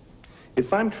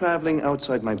 if I'm traveling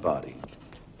outside my body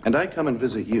and I come and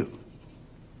visit you,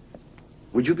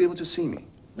 would you be able to see me?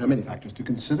 There are many factors to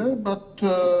consider, but,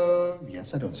 yes,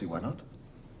 I don't see why not.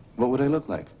 What would I look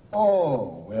like?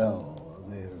 Oh, well,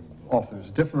 the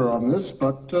authors differ on this,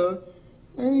 but,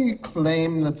 they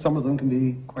claim that some of them can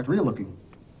be quite real-looking.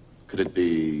 Could it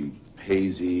be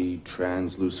hazy,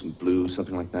 translucent blue,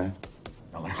 something like that?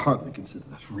 Well, I hardly consider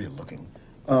that real-looking.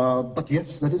 But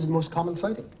yes, that is the most common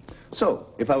sighting. So,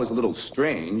 if I was a little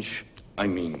strange, I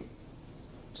mean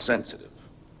sensitive,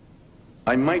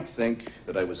 I might think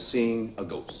that I was seeing a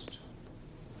ghost.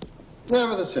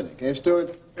 Never the cynic, eh,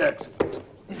 Stuart? Excellent.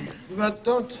 But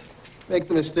don't make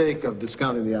the mistake of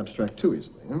discounting the abstract too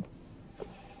easily, huh?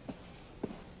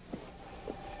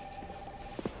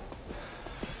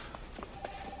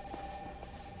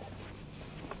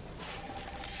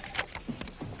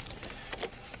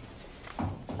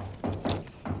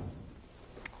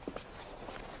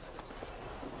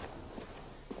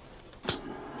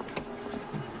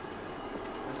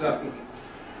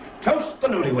 Toast the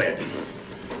newlywed.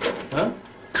 Huh?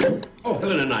 Oh,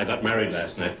 Helen and I got married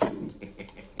last night.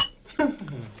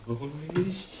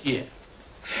 Holy shit.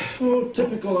 Oh,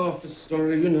 typical office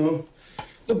story, you know.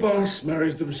 The boss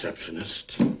marries the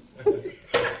receptionist. All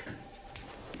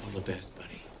the best,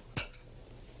 buddy.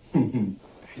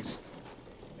 There's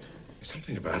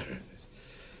something about her.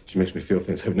 She makes me feel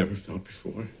things I've never felt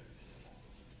before.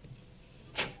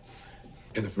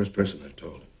 You're the first person I've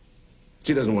told.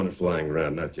 She doesn't want her flying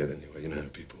around, not yet anyway. You know how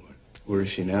people are. Where is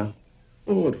she now?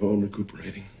 Oh, at home,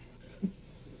 recuperating.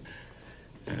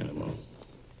 Animal.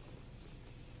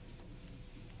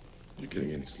 You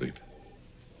getting any sleep?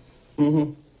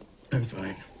 Mm-hmm. I'm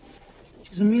fine.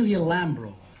 She's Amelia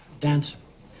Lambro, dancer.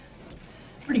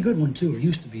 Pretty good one, too, or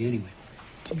used to be anyway.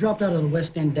 She dropped out of the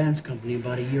West End Dance Company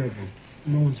about a year ago.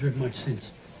 No one's heard much since.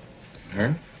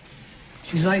 Her?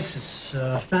 She's Isis,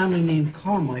 a family named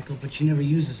Carmichael, but she never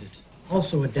uses it.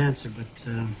 Also a dancer, but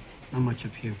not much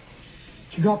up here.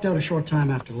 She dropped out a short time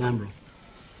after Lambro.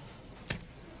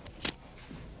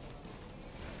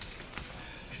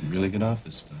 Should really get off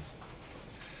this stuff.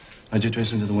 How'd you trace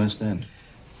him to the West End?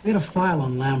 We had a file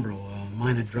on Lambro, a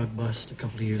minor drug bust a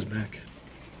couple of years back.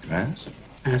 Grass?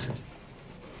 Acid.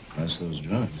 That's those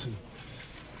drugs.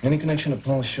 Any connection to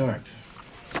Paul Sharpe?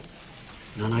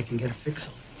 None I can get a fix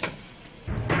on.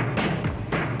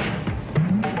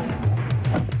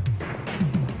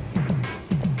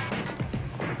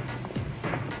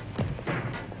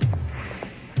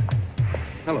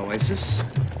 Hello, Isis.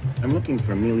 I'm looking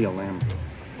for Amelia Lambro.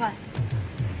 What?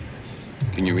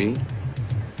 Can you read?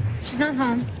 She's not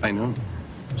home. I know.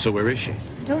 So where is she?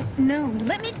 I don't know.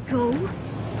 Let me go.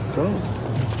 Go.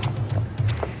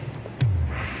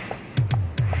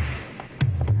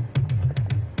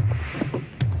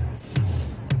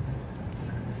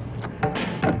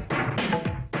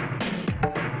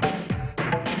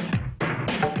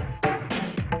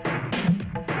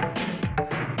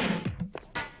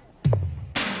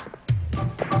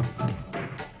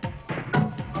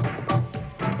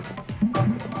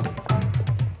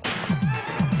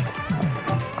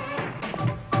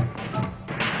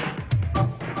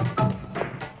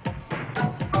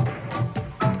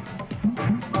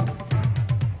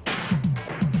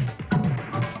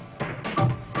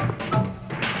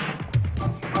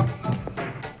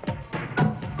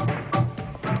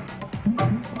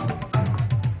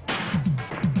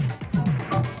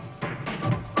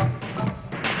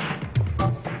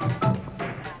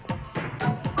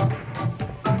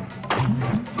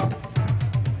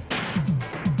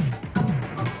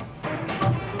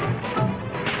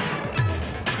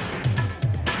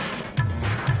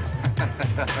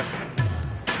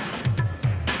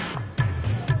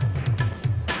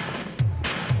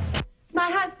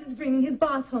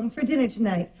 Home for dinner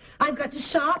tonight. I've got to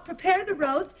shop, prepare the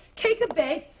roast, cake a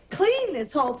bake, clean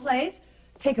this whole place,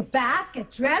 take a bath,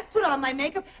 get dressed, put on my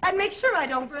makeup, and make sure I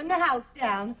don't burn the house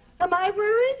down. Am I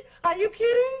worried? Are you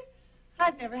kidding?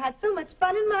 I've never had so much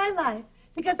fun in my life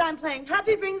because I'm playing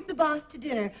Happy Brings the Boss to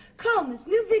Dinner, Comb, this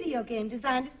new video game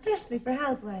designed especially for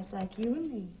housewives like you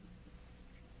and me.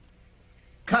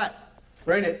 Cut.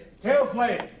 Bring it. Tail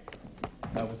play.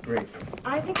 That was great.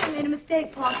 I think I made a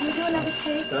mistake, Paul. Can we do another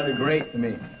take? Sounded great to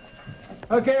me.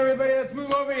 Okay, everybody, let's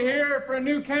move over here for a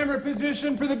new camera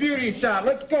position for the beauty shot.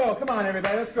 Let's go. Come on,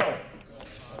 everybody, let's go.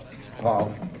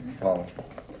 Paul,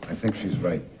 I think she's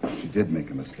right. She did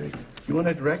make a mistake. You want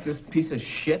to direct this piece of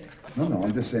shit? No,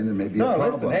 I'm just saying there may be a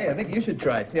problem. Listen, hey, I think you should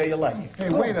try it. See how you like it. Hey,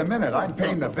 wait a minute. I'm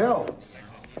paying the bills.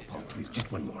 Paul, please,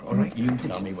 just one more, all right? You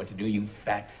tell me what to do, you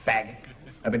fat faggot.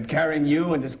 I've been carrying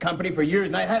you and this company for years,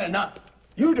 and I had enough.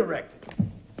 You direct it.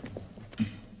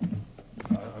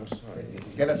 I'm sorry.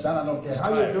 Get it done. I don't care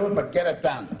how you do it, but get it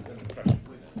done.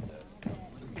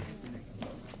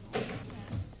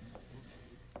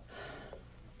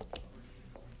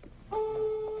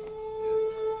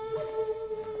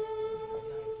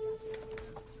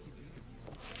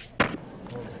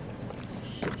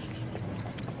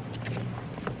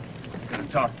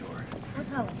 Gonna talk to her. I'll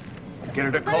tell her. Get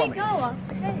her to call me.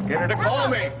 Get her to call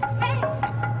me.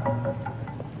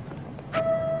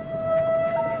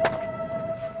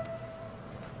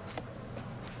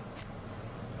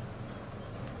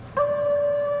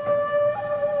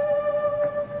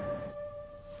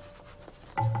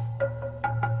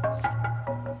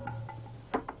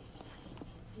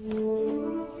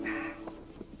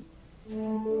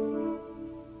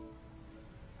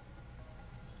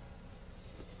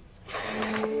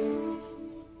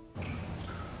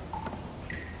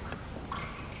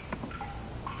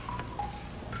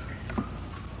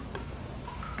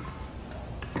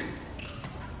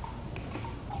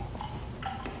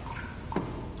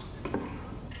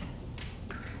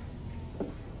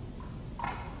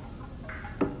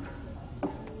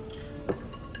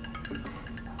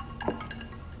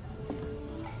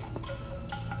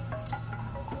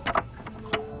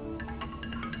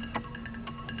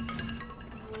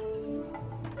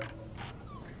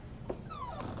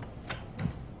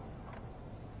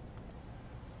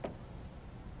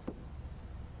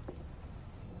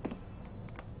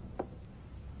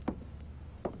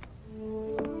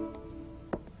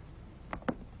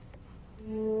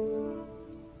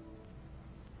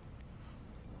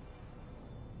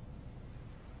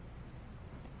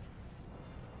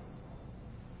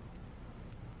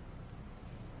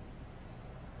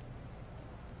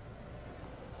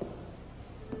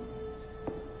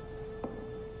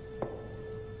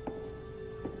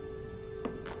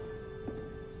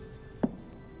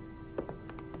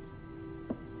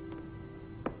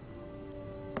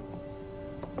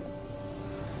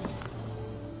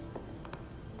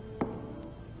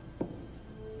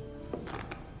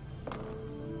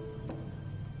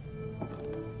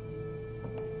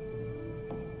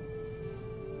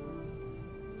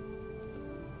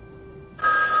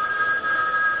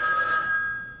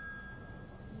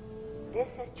 This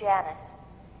is Janus.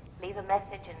 Leave a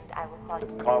message and I will call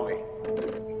you. Call me.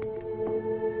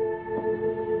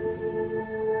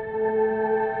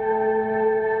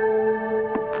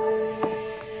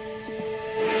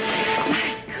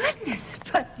 My goodness,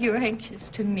 but you're anxious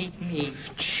to meet me.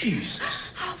 Jesus.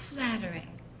 How flattering.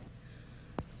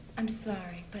 I'm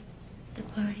sorry, but the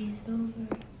party's over.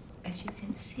 As you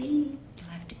can see, you'll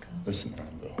have to go. Listen,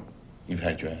 Lambro, you've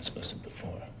had your ass busted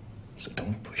before, so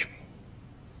don't push me.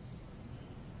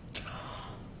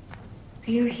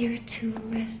 You're here to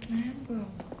arrest Lambro.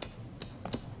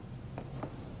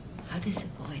 How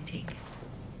disappointing.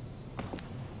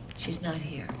 She's not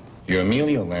here. You're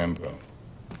Emilio Lambro.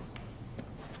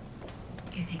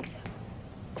 You think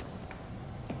so?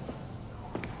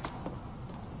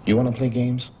 You want to play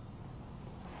games?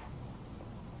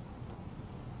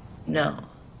 No.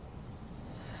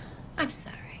 I'm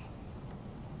sorry.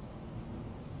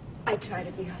 I try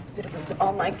to be hospitable to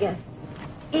all my guests,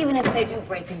 even if they do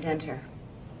break and enter.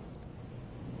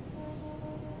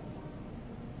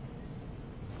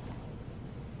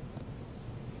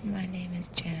 My name is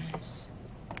Janus.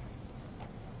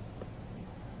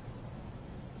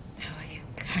 Now will you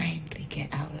kindly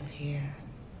get out of here?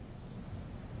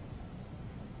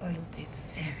 Or you'll be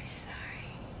very sorry.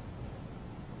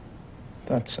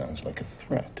 That sounds like a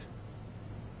threat.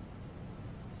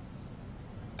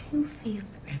 Do you feel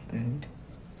threatened?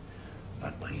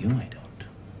 Not by you, I don't.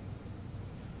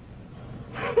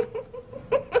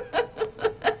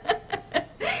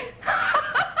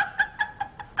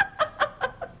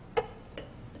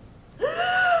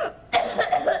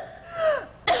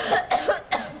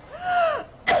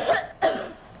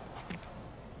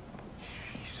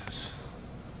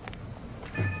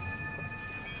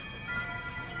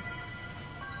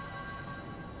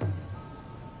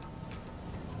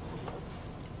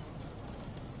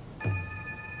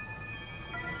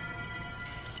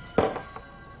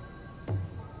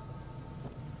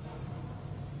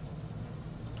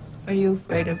 Are you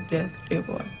afraid of death, dear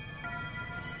boy?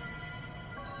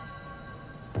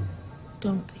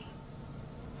 Don't be.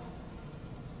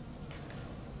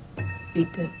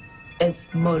 Vita es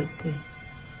muerte,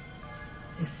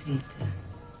 es vita.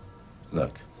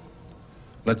 Look,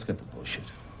 let's get the bullshit.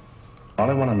 All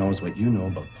I want to know is what you know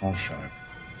about Paul Sharpe.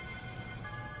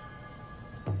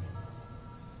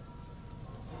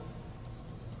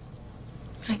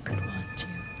 I could want you.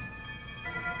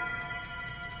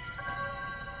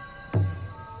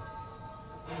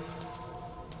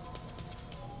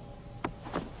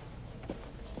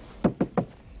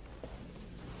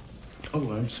 Oh,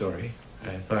 I'm sorry.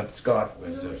 I thought Scott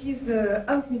was... No, he's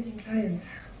out meeting clients.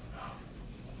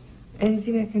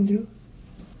 Anything I can do?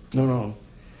 No.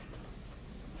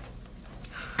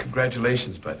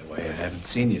 Congratulations, by the way. I haven't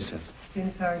seen you since...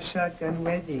 Since our shotgun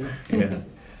wedding. Yeah.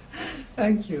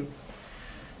 Thank you.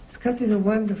 Scott is a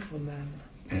wonderful man.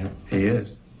 Yeah, he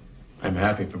is. I'm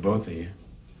happy for both of you.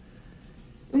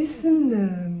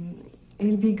 Listen,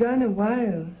 he'll be gone a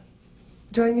while.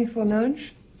 Join me for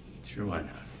lunch? Sure, why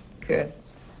not? Good.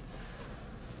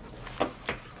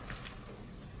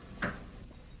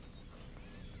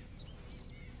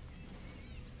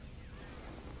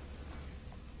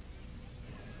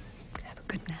 Have a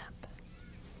good nap.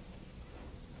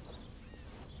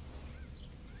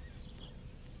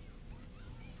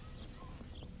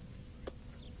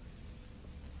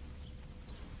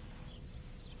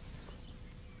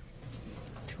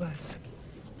 To us.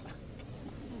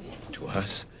 To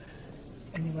us?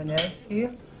 Anyone else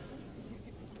here?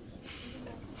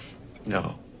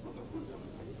 No.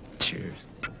 Cheers.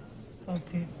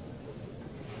 Santé.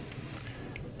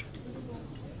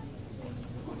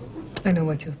 I know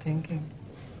what you're thinking.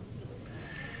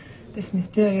 This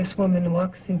mysterious woman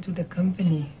walks into the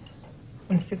company,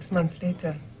 and 6 months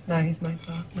later, now he's my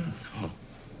partner. Oh,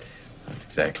 not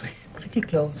exactly. Pretty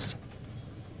close.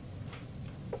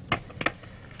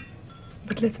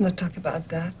 But let's not talk about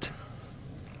that.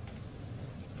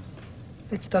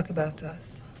 Let's talk about us.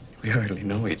 We hardly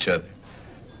know each other.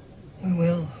 We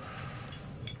will.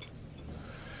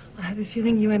 I have a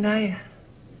feeling you and I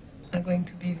are going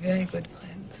to be very good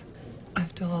friends.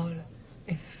 After all,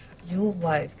 if your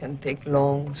wife can take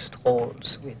long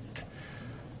strolls with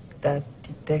that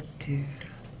detective,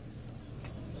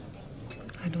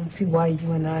 I don't see why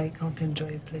you and I can't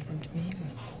enjoy a pleasant meal.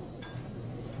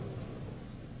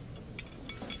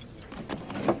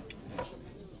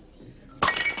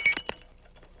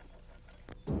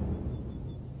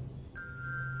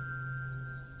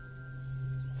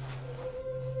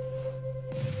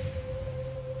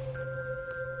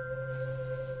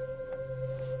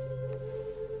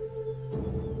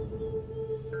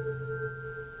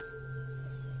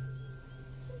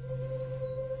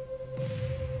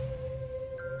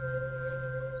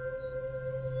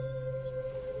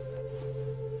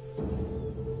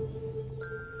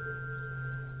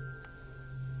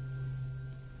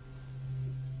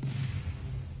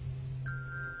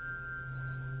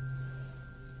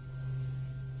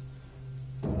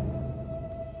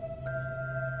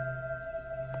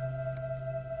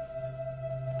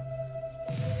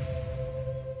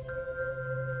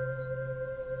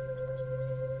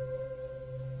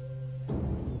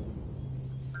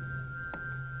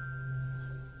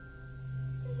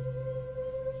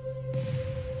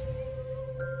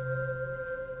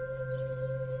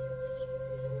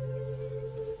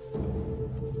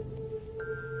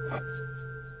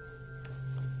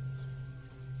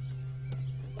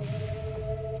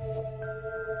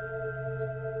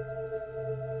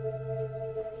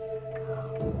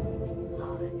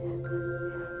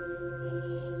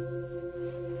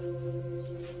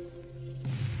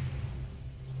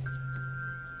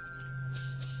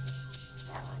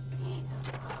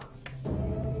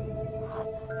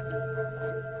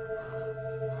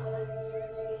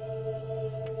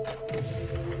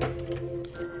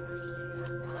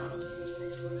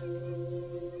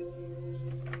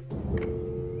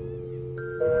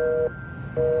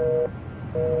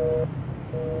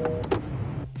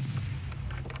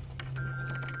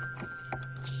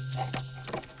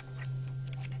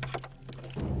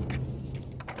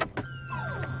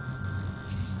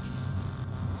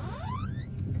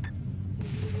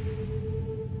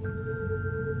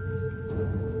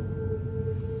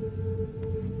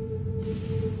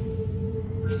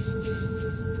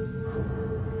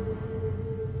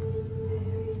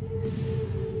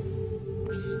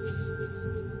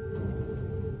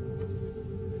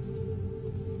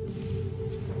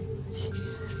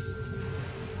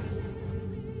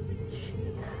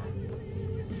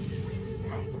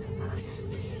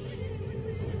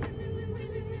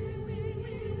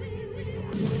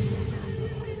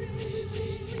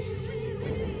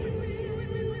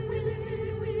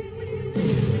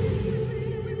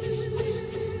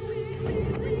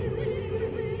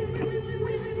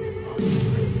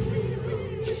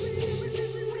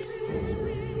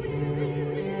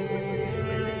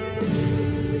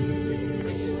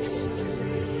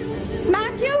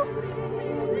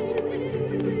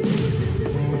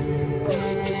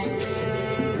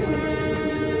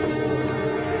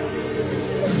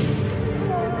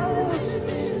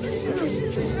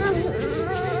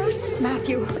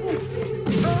 Matthew.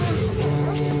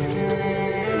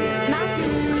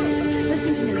 Matthew,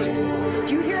 listen to me.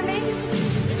 Do you hear me?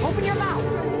 Open your mouth.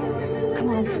 Come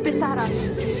on, spit that out. That's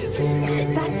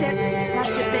it. That's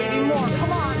it, baby. More.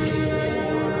 Come on.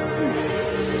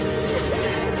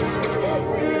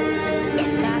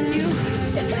 Matthew,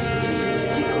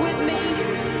 stick with me.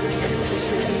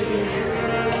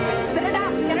 Spit it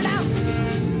out. Spit it out.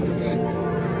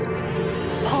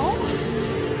 Paul?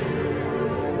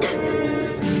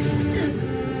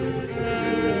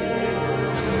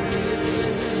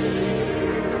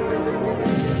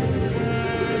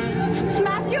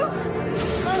 Matthew?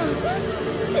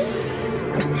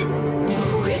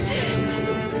 Who is it?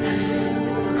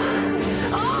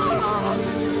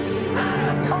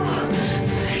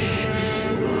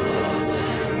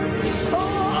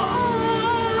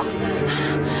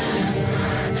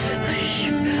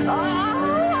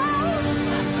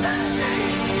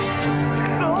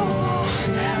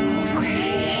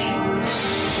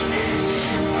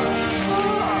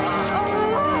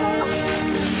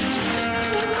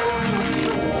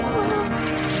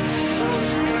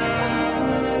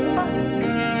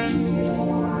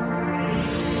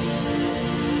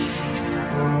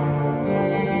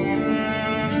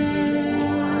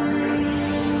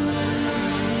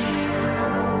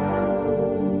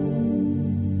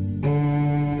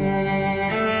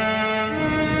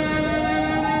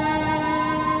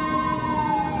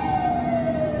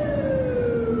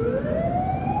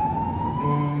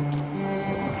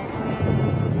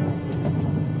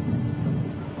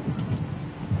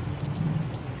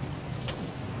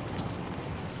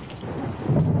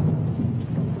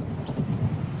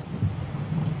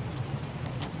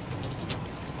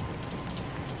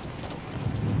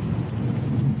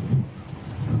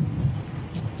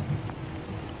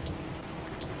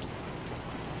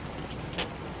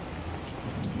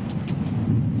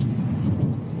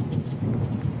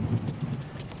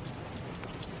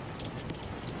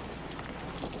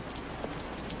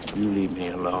 You leave me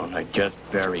alone. I just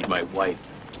buried my wife.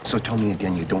 So tell me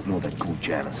again you don't know that cool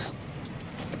Janus.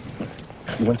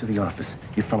 You went to the office.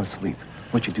 You fell asleep.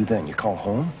 What'd you do then? You call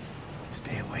home?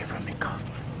 Stay away from me,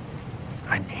 Kauffman.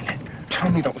 I mean it.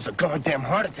 Tell me that was a goddamn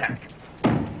heart attack.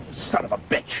 Son of a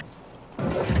bitch.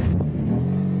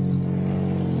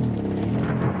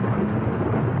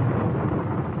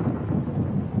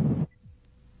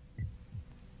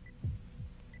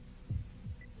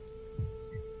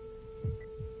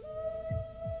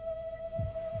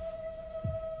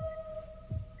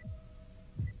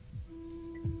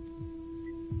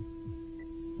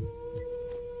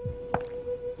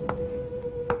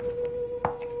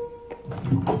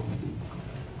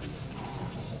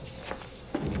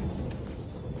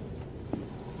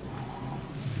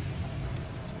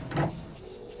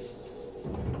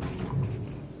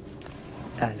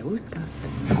 Hello, Scott.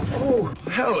 Oh,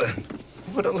 Helen.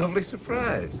 What a lovely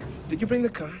surprise. Did you bring the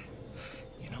car?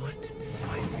 You know what?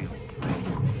 I feel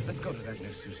great. Let's go to that new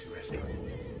sushi restaurant.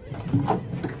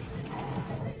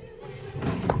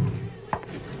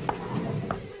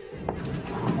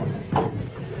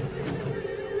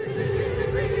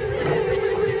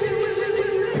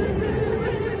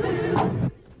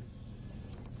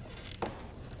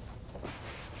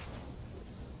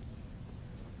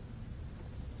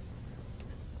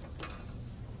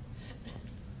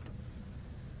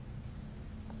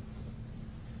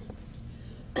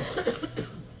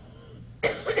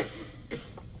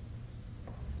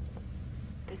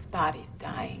 Body's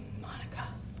dying, Monica.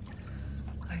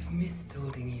 I've missed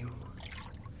holding you.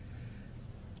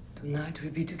 Tonight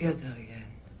we'll be together again.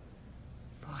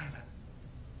 Forever.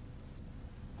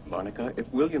 Monica, if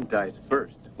William dies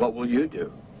first, what will you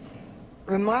do?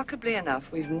 Remarkably enough,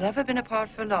 we've never been apart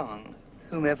for long,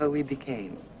 whomever we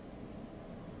became.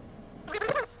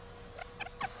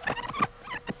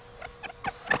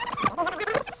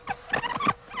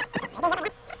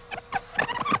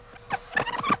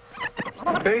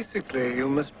 Basically, you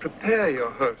must prepare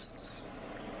your hosts.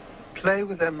 Play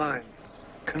with their minds.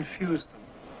 Confuse them.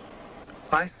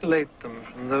 Isolate them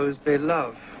from those they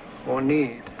love or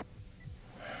need.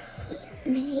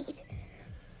 Made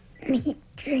me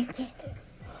drink it.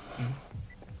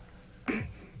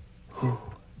 Who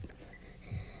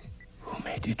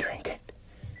made you drink it?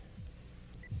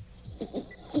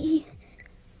 He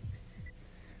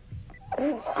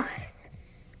was my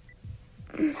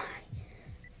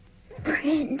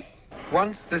friend.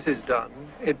 Once this is done,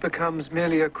 it becomes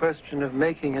merely a question of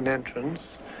making an entrance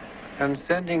and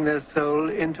sending their soul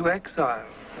into exile,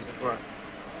 as it were.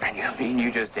 And you mean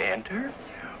you just enter?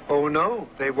 Oh, no,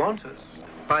 they want us.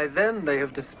 By then, they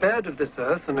have despaired of this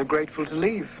earth and are grateful to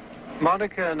leave.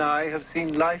 Monica and I have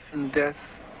seen life and death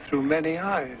through many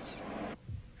eyes.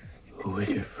 Who is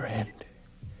your friend?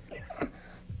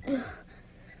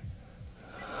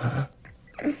 Huh?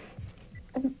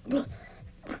 The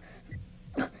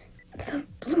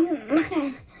blue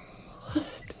man.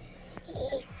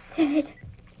 He said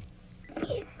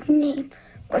his name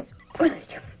was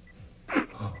William.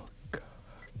 Oh, God.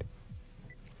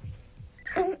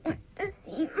 I want to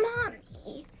see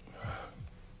Mommy.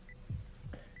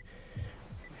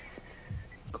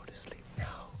 Go to sleep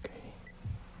now, okay?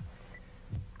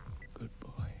 Good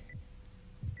boy.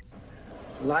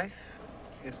 Life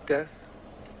is death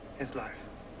is life.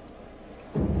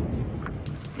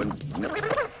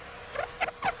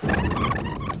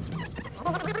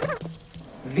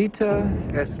 Vita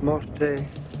est morte est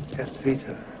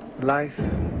vita. Life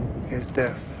is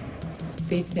death.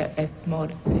 Vita est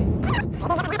morte.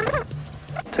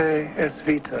 Te est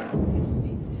vita.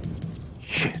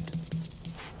 Shit.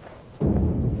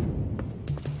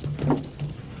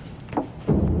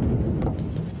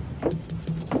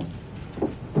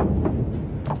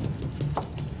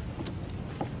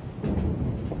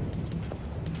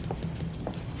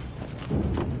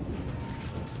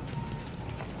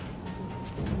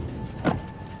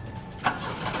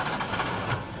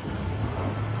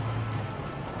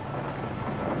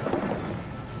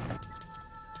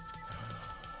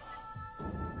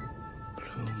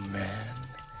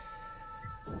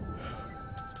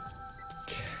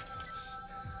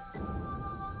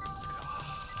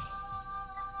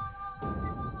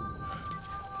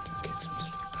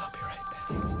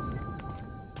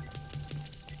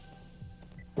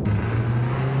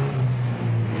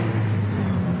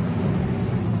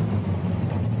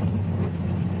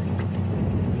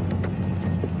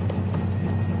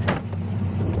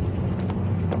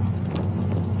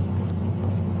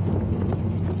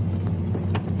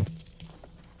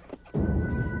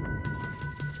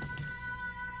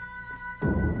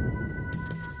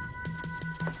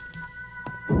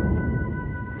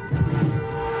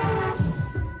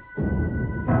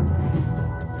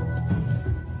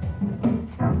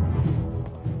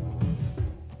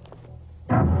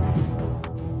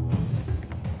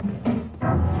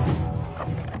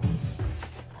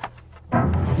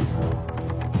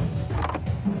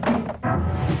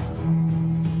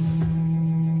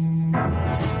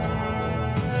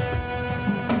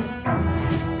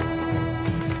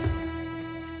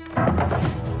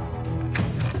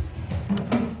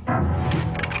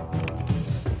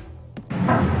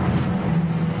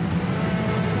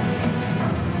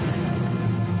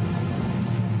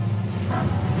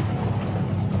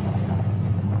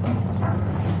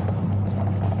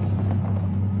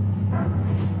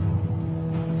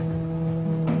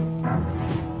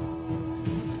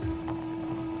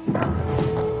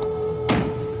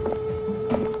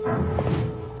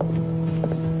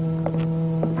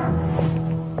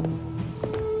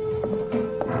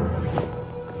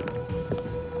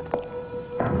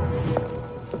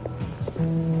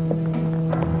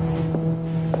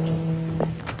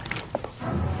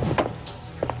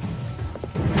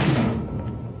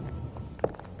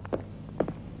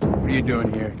 What are you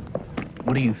doing here?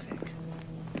 What do you think?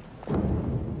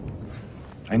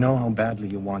 I know how badly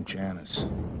you want Janus,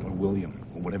 or William,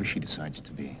 or whatever she decides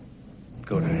to be.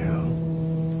 Go to hell.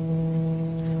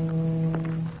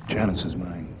 Janus is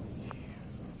mine.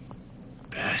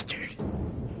 Bastard.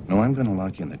 No, I'm going to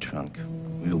lock you in the trunk.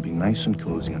 We'll be nice and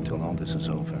cozy until all this is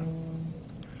over.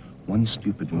 One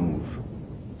stupid move,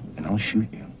 and I'll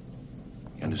shoot you.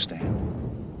 You understand?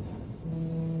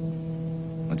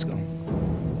 Let's go.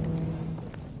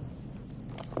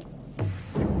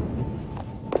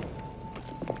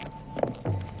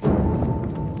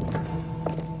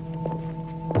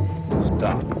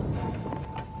 Stop.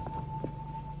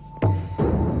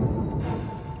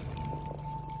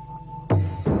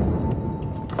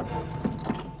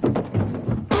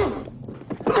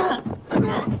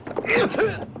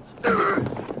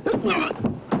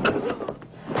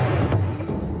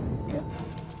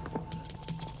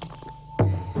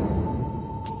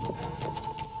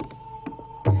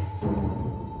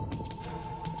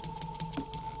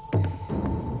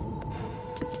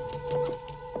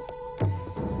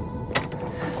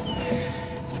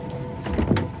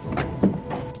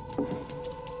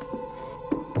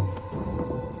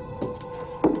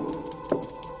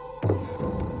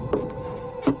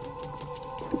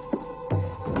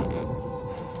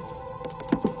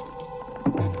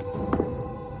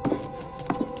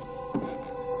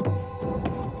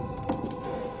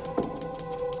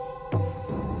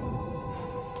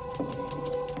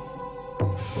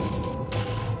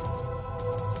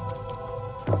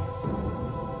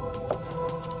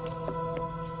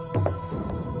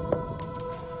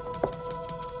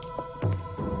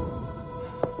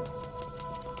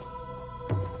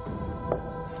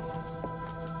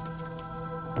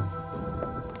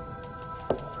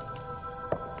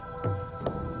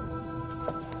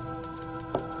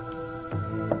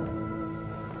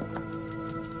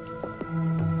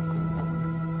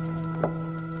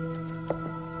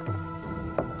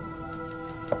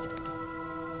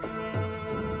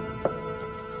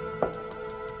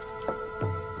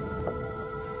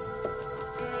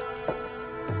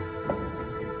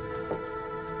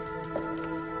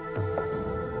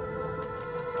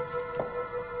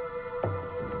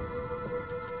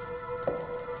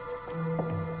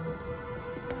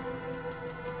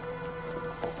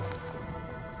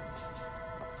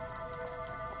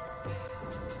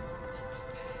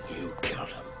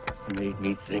 Made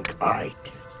me think I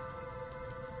did.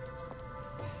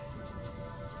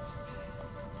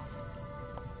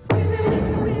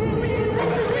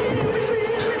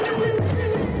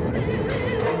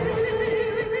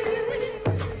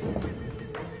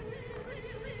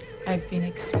 I've been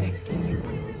expecting you.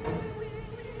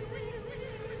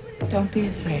 Don't be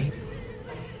afraid.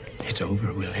 It's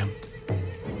over, William.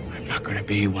 I'm not going to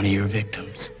be one of your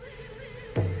victims.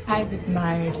 I've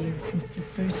admired you since the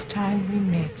first time we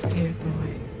met, dear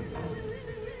boy.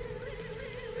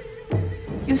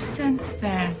 You sensed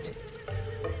that,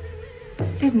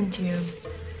 didn't you?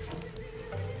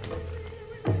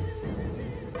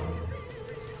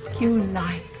 You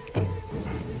liked it.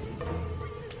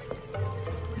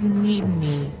 You need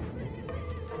me.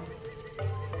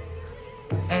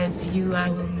 As you, I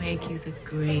will make you the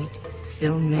great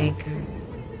filmmaker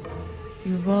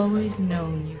you've always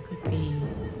known you could be.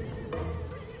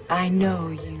 I know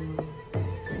you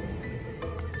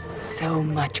so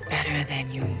much better than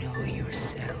you know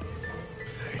yourself.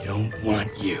 I don't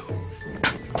want you.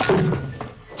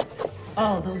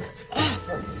 All those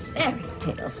awful fairy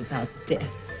tales about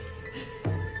death.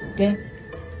 Death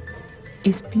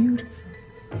is beautiful.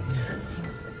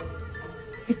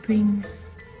 It brings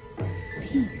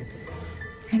peace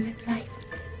and enlightenment.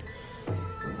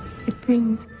 It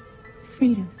brings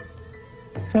freedom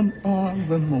from all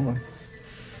remorse.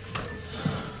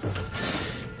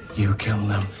 You kill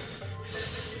them.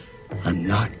 I'm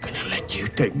not gonna let you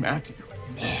take Matthew.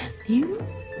 Matthew?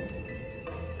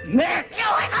 Matthew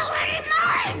is already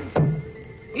mine!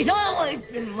 He's always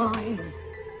been mine.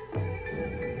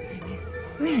 I'm his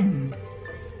friend.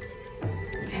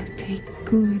 I'll take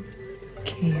good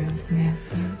care of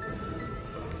Matthew.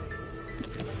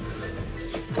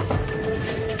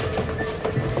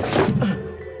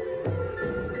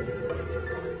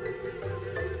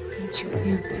 Don't you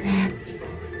feel trapped?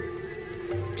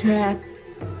 Trapped,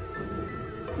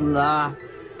 locked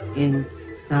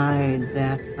inside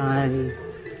that body.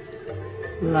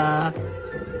 Locked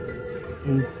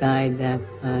inside that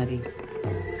body.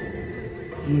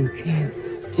 You can't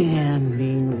stand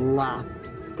being locked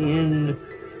in.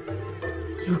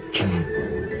 You can't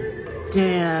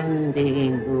stand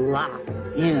being locked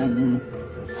in.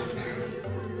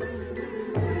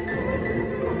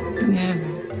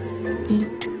 Never be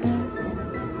trapped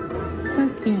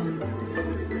again.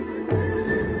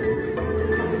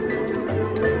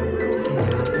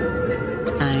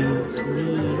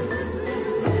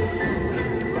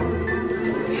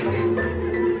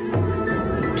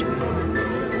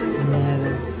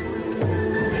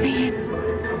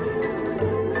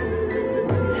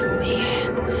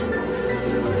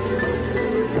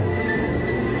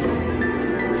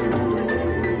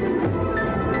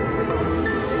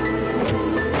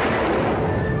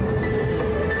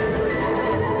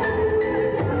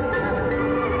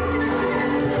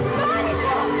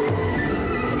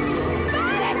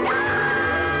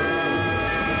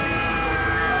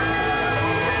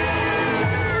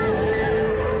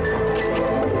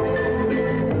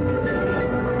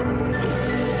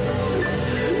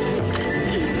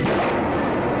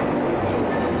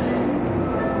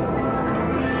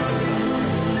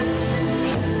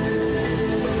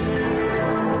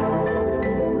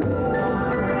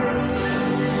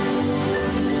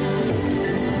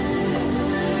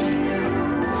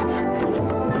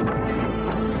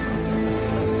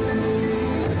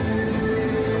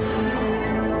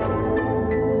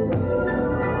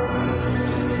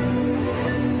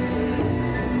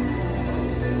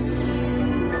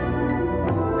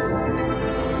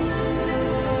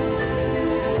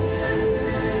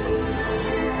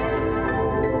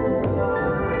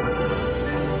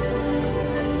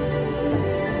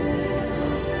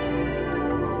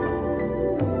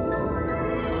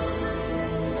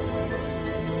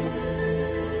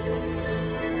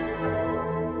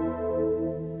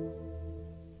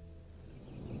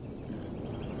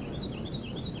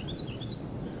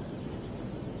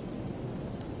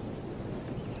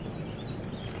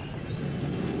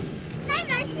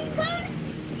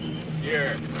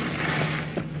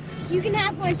 You can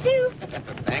have one, too.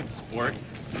 Thanks, sport.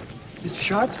 Mr.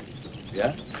 Sharpe?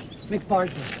 Yeah? Mick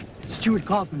Bartlett. Stuart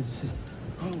Kauffman's assistant.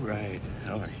 Oh, right.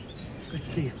 How are you? Good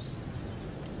to see you.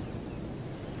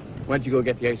 Why don't you go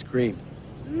get the ice cream?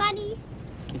 Money.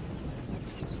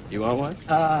 You want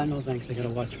one? No thanks. I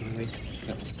gotta watch my weight.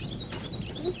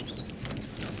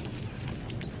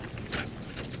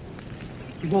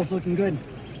 You're both looking good.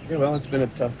 Yeah, well, it's been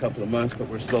a tough couple of months, but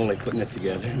we're slowly putting it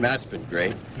together. Matt's been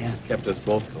great. Yeah. Kept us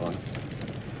both going.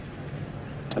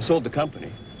 I sold the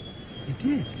company. You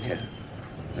did? Yeah.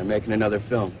 I'm making another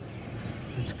film.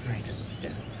 That's great.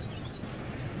 Yeah.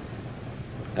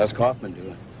 How's Kauffman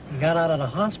doing? He got out of the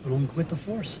hospital and quit the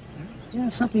force. Yeah,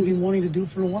 something he's been wanting to do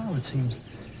for a while, it seems.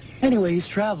 Anyway, he's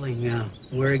traveling now.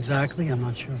 Where exactly, I'm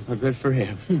not sure. Well, good for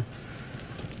him.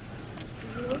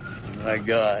 Oh, my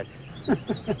God.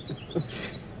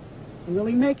 Will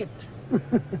he make it?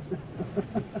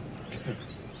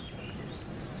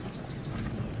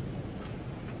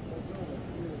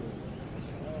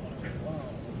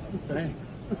 Thanks.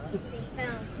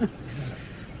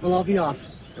 Well, I'll be off.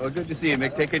 Well, good to see you,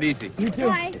 Mick. Take it easy. You too.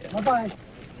 Bye. Bye-bye.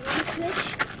 Switch.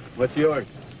 What's yours?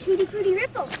 Tutti Frutti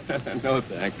Ripples. No,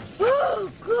 thanks. Oh,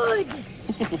 good.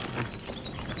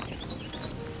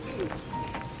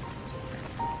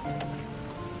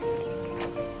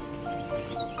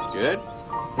 Good?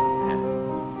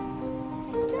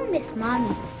 I still miss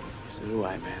Mommy. So do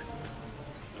I, man.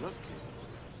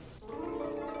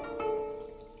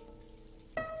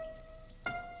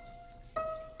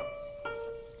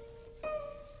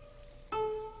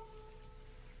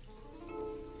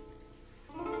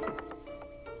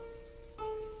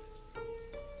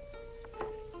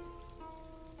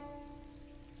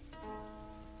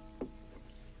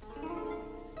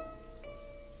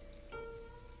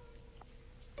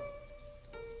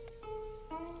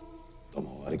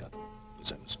 Arigato.